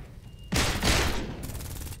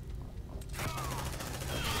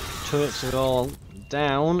 Turrets are all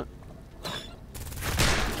down.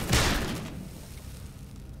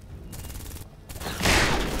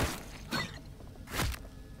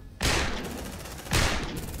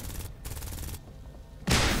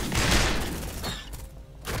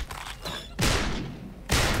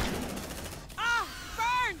 Ah!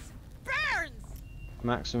 Burns! Burns!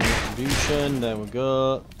 Maximum distribution, there we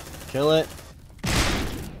go. Kill it.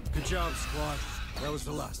 Good job, squad. That was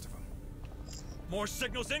the last of them. More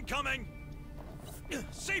signals incoming!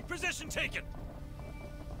 Safe position taken!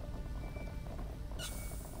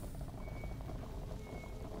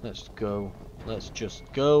 Let's go. Let's just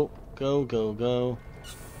go. Go, go, go.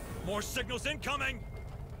 More signals incoming!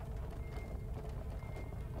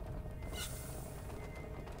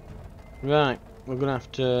 Right, we're gonna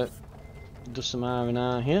have to do some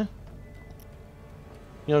R&R here.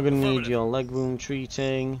 You're gonna need Affirmative. your leg wound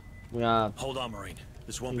treating. We are Hold on, Marine.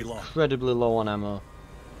 This won't be long. incredibly low on ammo.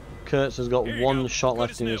 Kurtz has got Here you one go. shot Good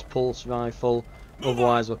left as in new. his pulse rifle. Move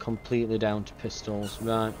Otherwise, we're completely down to pistols.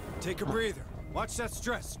 Right. Take a breather. Watch that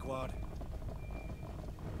stress, squad.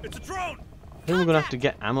 It's a drone! I think we're gonna have to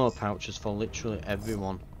get ammo pouches for literally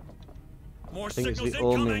everyone. More I think it's signals the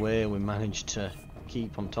only incoming! way we manage to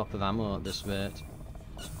keep on top of ammo at this rate.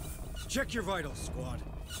 Check your vitals, squad.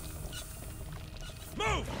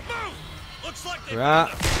 Move! Move! Looks like they Right.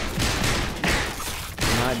 found us. We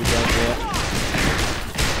might be dead here.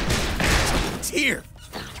 It's here!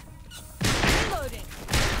 Reloading!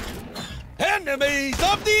 Enemies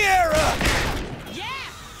of the era! Yeah!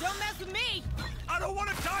 Don't mess with me! I don't want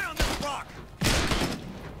to die on this rock!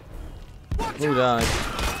 Who died?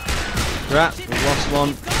 Crap, we've lost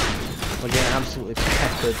one. We're getting absolutely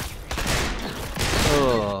peppered.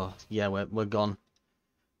 Oh, yeah, we're gone.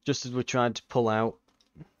 Just as we tried to pull out,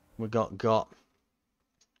 we got.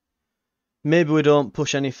 Maybe we don't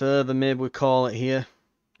push any further, maybe we call it here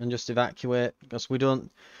and just evacuate, because we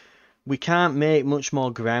can't make much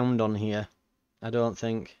more ground on here. I don't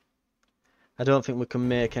think we can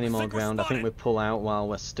make any more think we're ground. I think we spotted. pull out while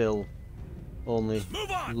we're still only Move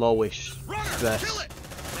on! lowish Runner! stress. Kill it!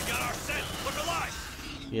 They got our scent! Look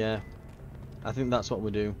alive! Yeah, I think that's what we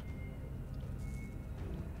do.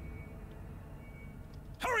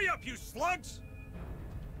 Hurry up, you slugs!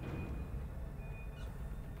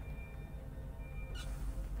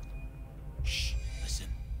 Shh, listen.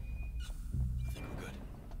 I think we're good.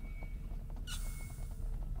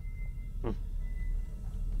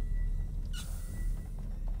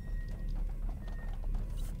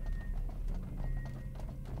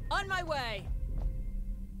 On my way!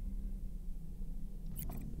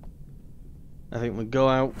 I think we go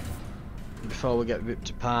out before we get ripped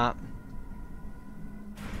apart.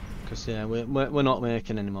 Because yeah, we're not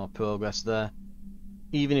making any more progress there.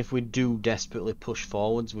 Even if we do desperately push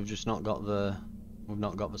forwards, we've just not got the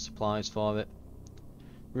supplies for it.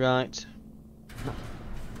 Right.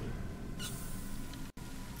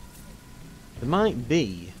 There might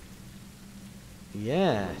be.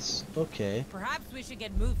 Yes. Okay. Perhaps we should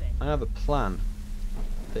get moving. I have a plan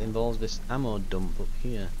that involves this ammo dump up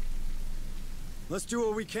here. Let's do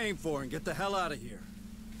what we came for and get the hell out of here.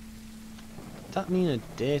 Does that mean a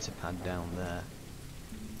data pad down there?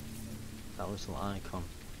 That little icon.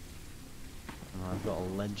 Oh, I've got a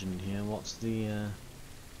legend here. What's the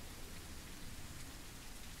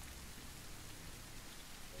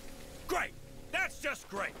Great! That's just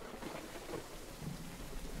great!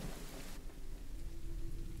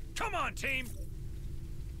 Come on, team!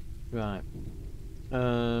 right?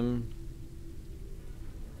 Yeah,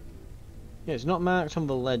 it's not marked on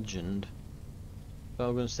the legend. But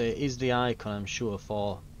I'm going to say it is the icon, I'm sure,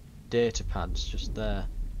 for data pads just there.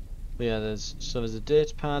 But yeah, there's a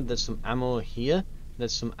data pad. There's some ammo here.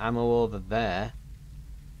 There's some ammo over there,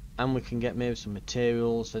 and we can get maybe some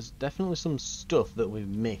materials. There's definitely some stuff that we've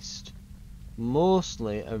missed,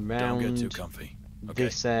 mostly around comfy. Okay.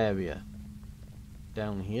 this area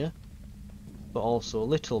down here, but also a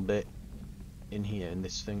little bit in here in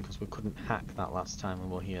this thing, because we couldn't hack that last time we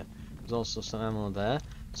were here. There's also some ammo there,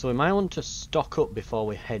 so we might want to stock up before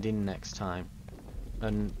we head in next time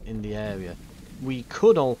and in the area. We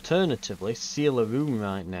could alternatively seal a room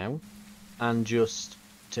right now and just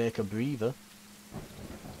take a breather.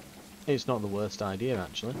 It's not the worst idea,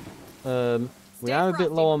 actually. We are a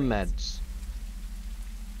bit low on meds.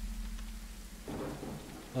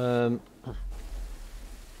 We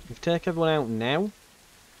take everyone out now.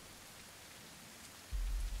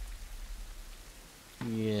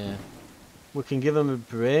 Yeah. We can give them a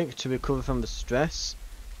break to recover from the stress.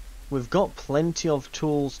 We've got plenty of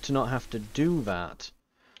tools to not have to do that.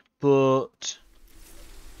 But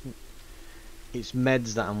it's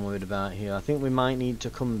meds that I'm worried about here. I think we might need to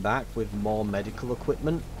come back with more medical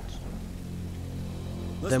equipment.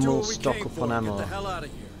 Then we'll stock up on ammo. Get the hell out of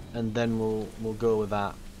here. And then we'll go with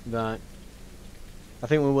that. Right. I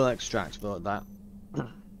think we will extract though at that.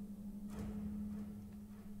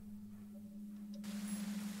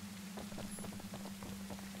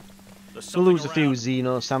 We'll lose a few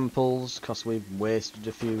Xeno samples because we've wasted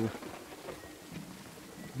a few.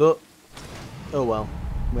 But oh well,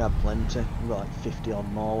 we have plenty. We've got like 50 or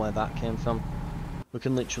more where that came from. We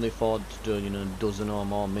can literally afford to do, you know, a dozen or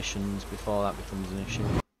more missions before that becomes an issue.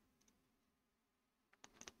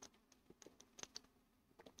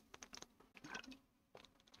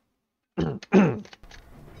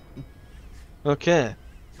 Okay.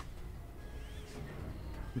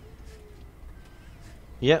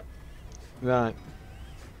 Yep. Right.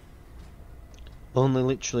 Only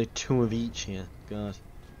literally 2 of each here. God.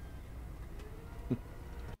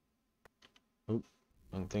 Oh,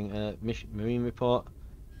 wrong thing. Marine report.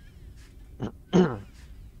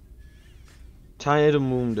 Tired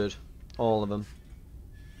and wounded. All of them.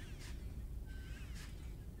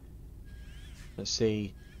 Let's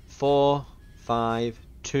see. 4, 5,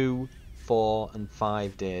 2, 4 and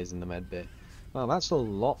 5 days in the med bay. Well, that's a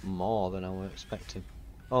lot more than I was expecting.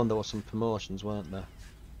 Oh, and there were some promotions, weren't there?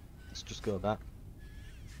 Let's just go back.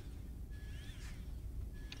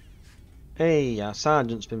 Hey, our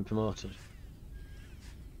sergeant's been promoted.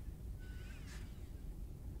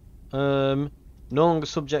 No longer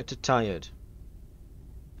subject to tired.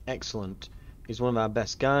 Excellent. He's one of our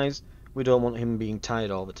best guys. We don't want him being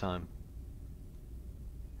tired all the time.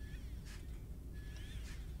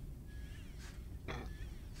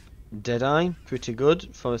 Deadeye, pretty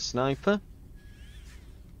good for a sniper.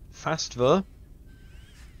 Fast though.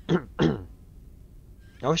 I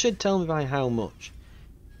wish you'd tell me by how much.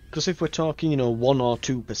 Because if we're talking, you know, 1 or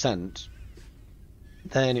 2%,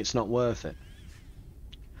 then it's not worth it.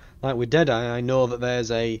 Like with Deadeye, I know that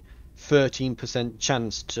there's a 13%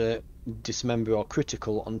 chance to dismember or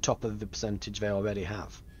critical on top of the percentage they already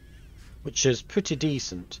have. Which is pretty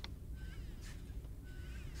decent.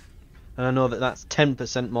 And I know that that's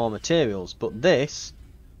 10% more materials, but this,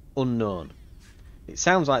 unknown. It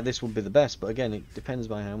sounds like this would be the best, but again, it depends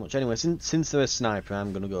by how much. Anyway, since they're a sniper,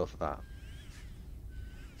 I'm going to go for that.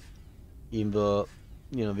 Even though,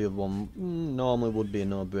 you know, the other one normally would be a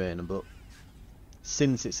no-brainer, but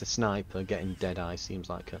since it's a sniper, getting Deadeye seems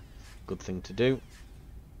like a good thing to do.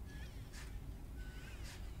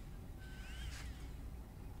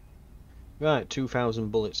 Right,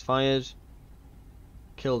 2,000 bullets fired.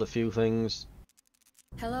 Killed a few things.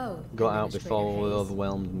 Hello. Got out before we were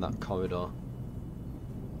overwhelmed in that corridor.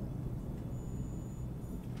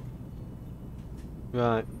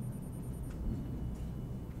 Right.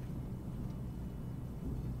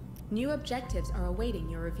 New objectives are awaiting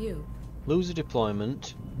your review. Lose a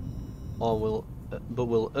deployment, or but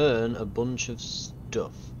we'll earn a bunch of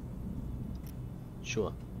stuff.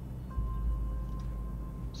 Sure.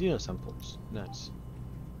 Xeno samples. Nice.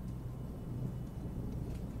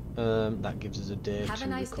 That gives us a day to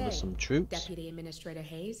recover some troops. Deputy Administrator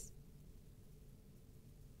Hayes.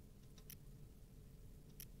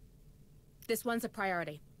 This one's a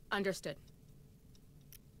priority. Understood.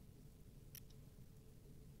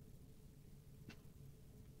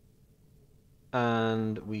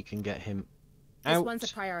 And we can get him out. This one's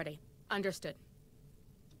a priority. Understood.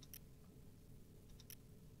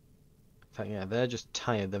 In fact, yeah, they're just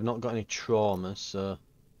tired. They've not got any trauma, so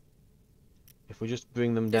if we just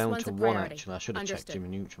bring them down to 1, actually, I should have checked Jimmy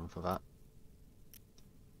Neutron for that.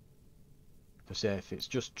 Because yeah, if it's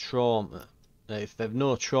just trauma, if they've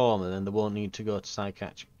no trauma, then they won't need to go to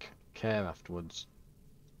psychiatric care afterwards.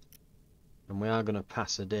 And we are going to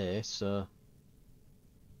pass a day, so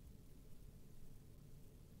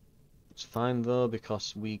it's fine though,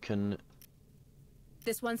 because we can.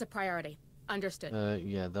 This one's a priority. Understood.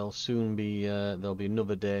 Yeah, there'll soon be there'll be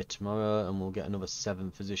another day tomorrow, and we'll get another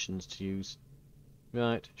 7 physicians to use.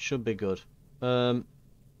 Right, should be good. Talk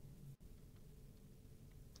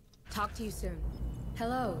to you soon.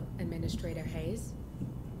 Hello, Administrator Hayes.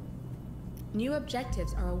 New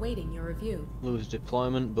objectives are awaiting your review. Lose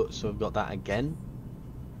deployment, but so we've got that again.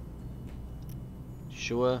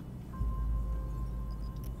 Sure.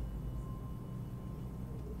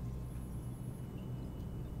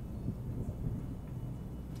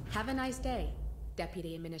 Have a nice day,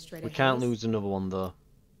 Deputy Administrator We can't Hayes. lose another one though.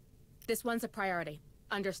 This one's a priority.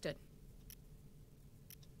 Understood.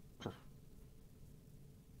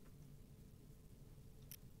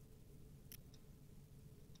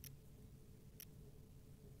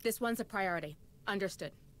 This one's a priority.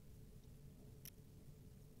 Understood.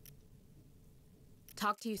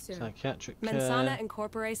 Talk to you soon. Psychiatric care. Mensana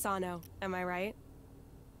incorpore sano. Am I right?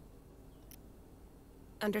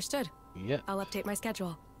 Understood. Yep. I'll update my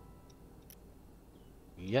schedule.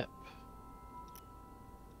 Yep.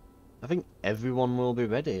 I think everyone will be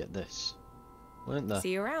ready at this, won't they?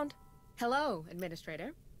 See you around. Hello,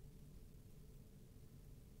 Administrator.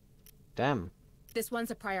 Damn. This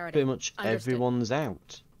one's a priority. Pretty much Understood. everyone's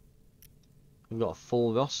out. We've got a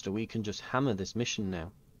full roster. We can just hammer this mission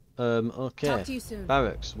now. Okay. Talk to you soon.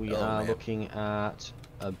 Barracks. We Oh, are man. looking at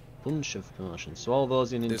a bunch of promotions. So all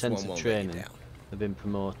those in This one intensive won't let you training down. have been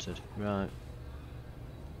promoted. Right.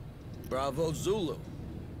 Bravo Zulu.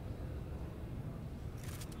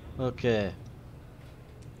 Okay.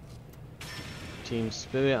 Team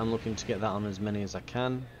Spirit. I'm looking to get that on as many as I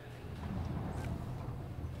can.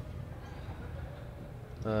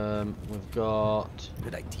 We've got What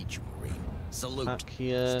did I teach you, Marine? Salute. back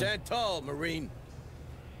here. Stand tall, Marine.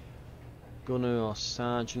 Gunner or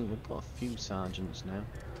sergeant. We've got a few sergeants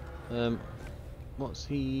now. What's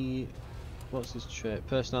his trait?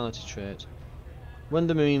 Personality trait. When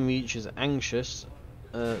the Marine reaches anxious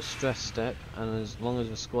stress step, and as long as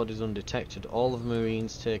the squad is undetected, all of the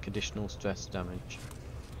Marines take additional stress damage.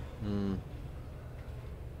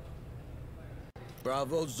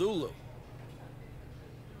 Bravo Zulu.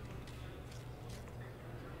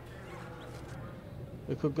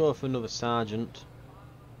 We could go for another sergeant.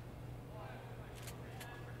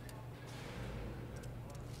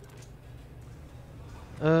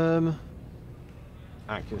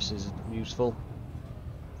 Accuracy is useful.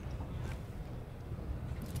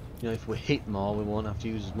 You know, if we hit more, we won't have to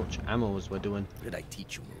use as much ammo as we're doing. What did I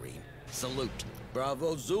teach you, Marine? Salute.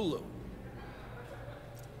 Bravo Zulu.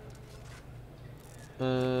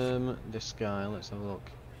 This guy, let's have a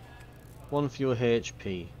look. 1 fewer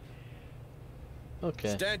HP. Okay.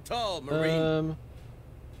 Stand tall, Marine.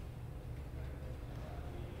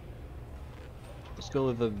 Let's go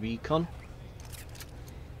with a recon.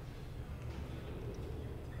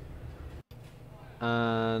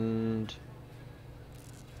 And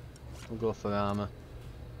we'll go for armor.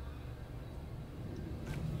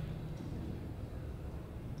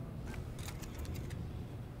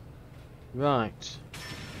 Right.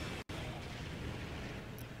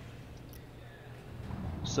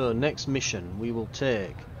 So next mission we will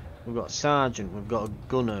take. We've got a sergeant, we've got a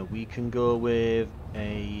gunner. We can go with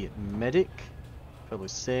a medic. Probably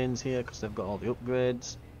Sane's here because they've got all the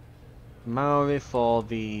upgrades. Maori for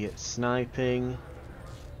the sniping.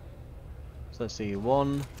 So let's see,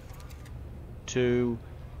 1, 2,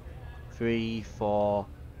 3, 4.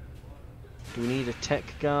 Do we need a tech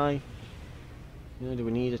guy? No, do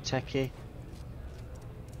we need a techie?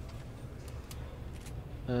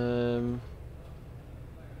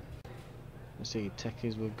 Let's see,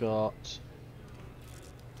 techies we've got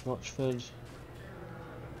Watchford,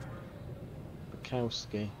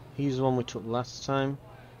 Bukowski. He's the one we took last time.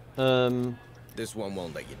 This one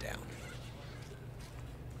won't let you down.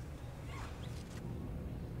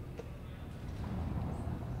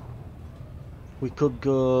 We could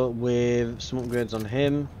go with some upgrades on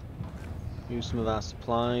him. Use some of our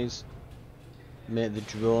supplies. Make the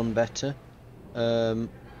drone better.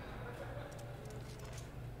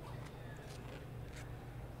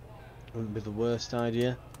 Wouldn't be the worst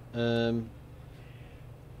idea.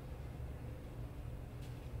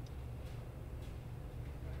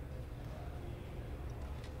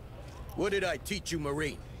 What did I teach you,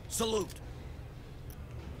 Marine? Salute.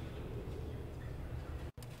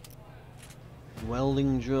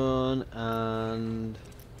 Welding drone and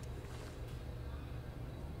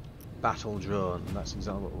battle drone. That's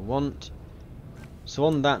exactly what we want. So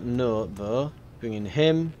on that note though, bringing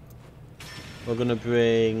him, we're gonna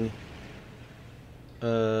bring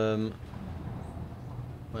where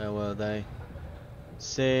were they?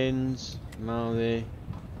 Sains, Maori,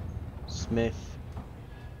 Smith.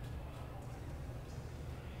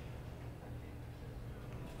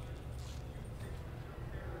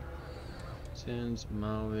 Sains,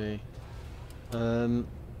 Maori,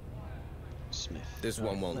 Smith. This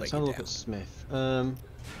one won't Let's let have a you look down. at Smith.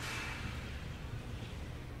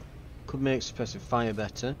 Could make suppressive fire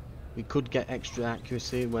better. We could get extra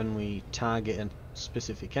accuracy when we target a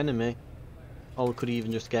specific enemy, or we could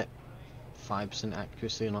even just get 5%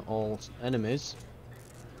 accuracy on all enemies.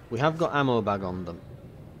 We have got ammo bag on them.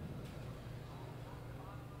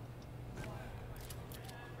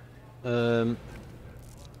 Who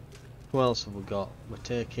else have we got? We're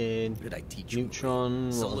taking What did I teach you? Neutron.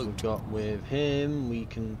 What have we got with him? We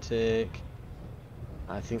can take...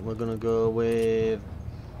 I think we're gonna go with...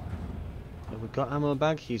 Have we got ammo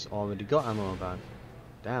bag? He's already got ammo bag.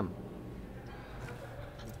 Damn.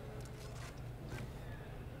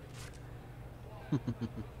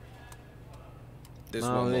 This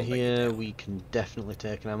Now one we're won't let you here, down. we can definitely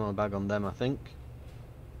take an ammo bag on them, I think.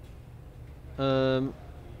 And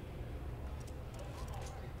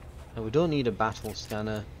we don't need a battle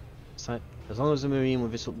scanner. As long as the Marine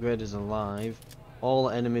with this upgrade is alive, all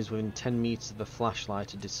enemies within 10 meters of the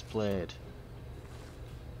flashlight are displayed.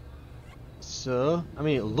 So, I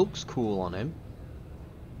mean, it looks cool on him.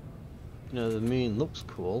 You know, the Marine looks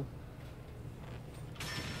cool.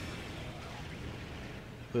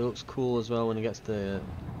 But it looks cool as well when he gets the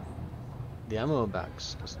ammo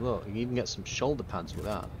bags. Because look, you even get some shoulder pads with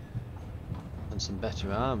that. And some better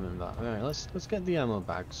armor and that. Alright, let's get the ammo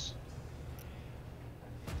bags.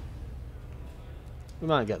 We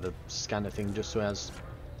might get the scanner thing just so it has...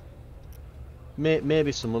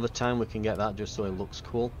 Maybe some other time we can get that just so it looks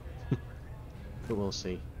cool. But we'll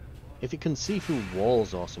see. If it can see through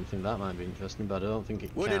walls or something, that might be interesting, but I don't think it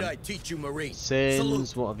What can. did I teach you, Marine?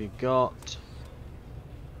 Sains, what have you got?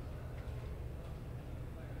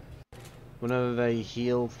 Whenever they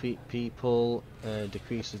heal people,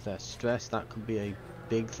 decreases their stress. That could be a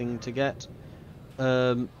big thing to get.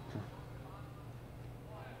 We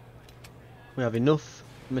have enough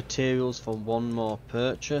materials for one more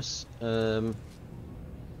purchase.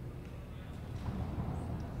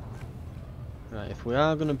 Right, if we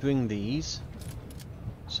are going to bring these,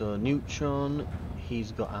 so Neutron,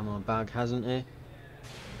 he's got ammo bag, hasn't he?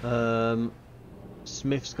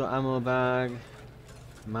 Smith's got ammo bag.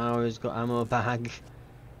 Mauri's got ammo bag.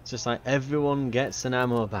 It's just like everyone gets an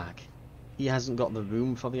ammo bag. He hasn't got the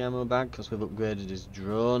room for the ammo bag because we've upgraded his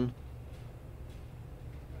drone.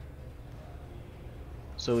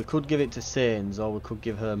 So we could give it to Sains, or we could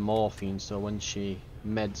give her morphine so when she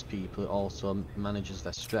meds people it also manages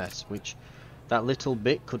their stress, which that little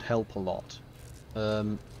bit could help a lot.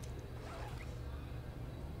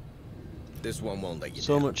 This one won't let you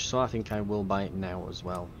So down. much so I think I will buy it now as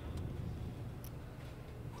well.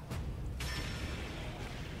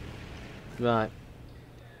 Right.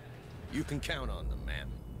 You can count on them, ma'am.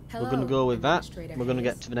 Hello, We're going to go with that. Administrator We're going to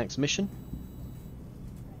Hayes. get to the next mission.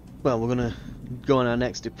 Well, we're going to go on our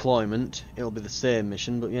next deployment. It'll be the same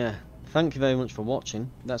mission, but yeah. Thank you very much for watching.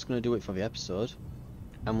 That's going to do it for the episode.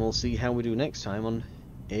 And we'll see how we do next time on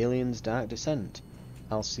Aliens Dark Descent.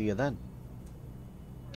 I'll see you then.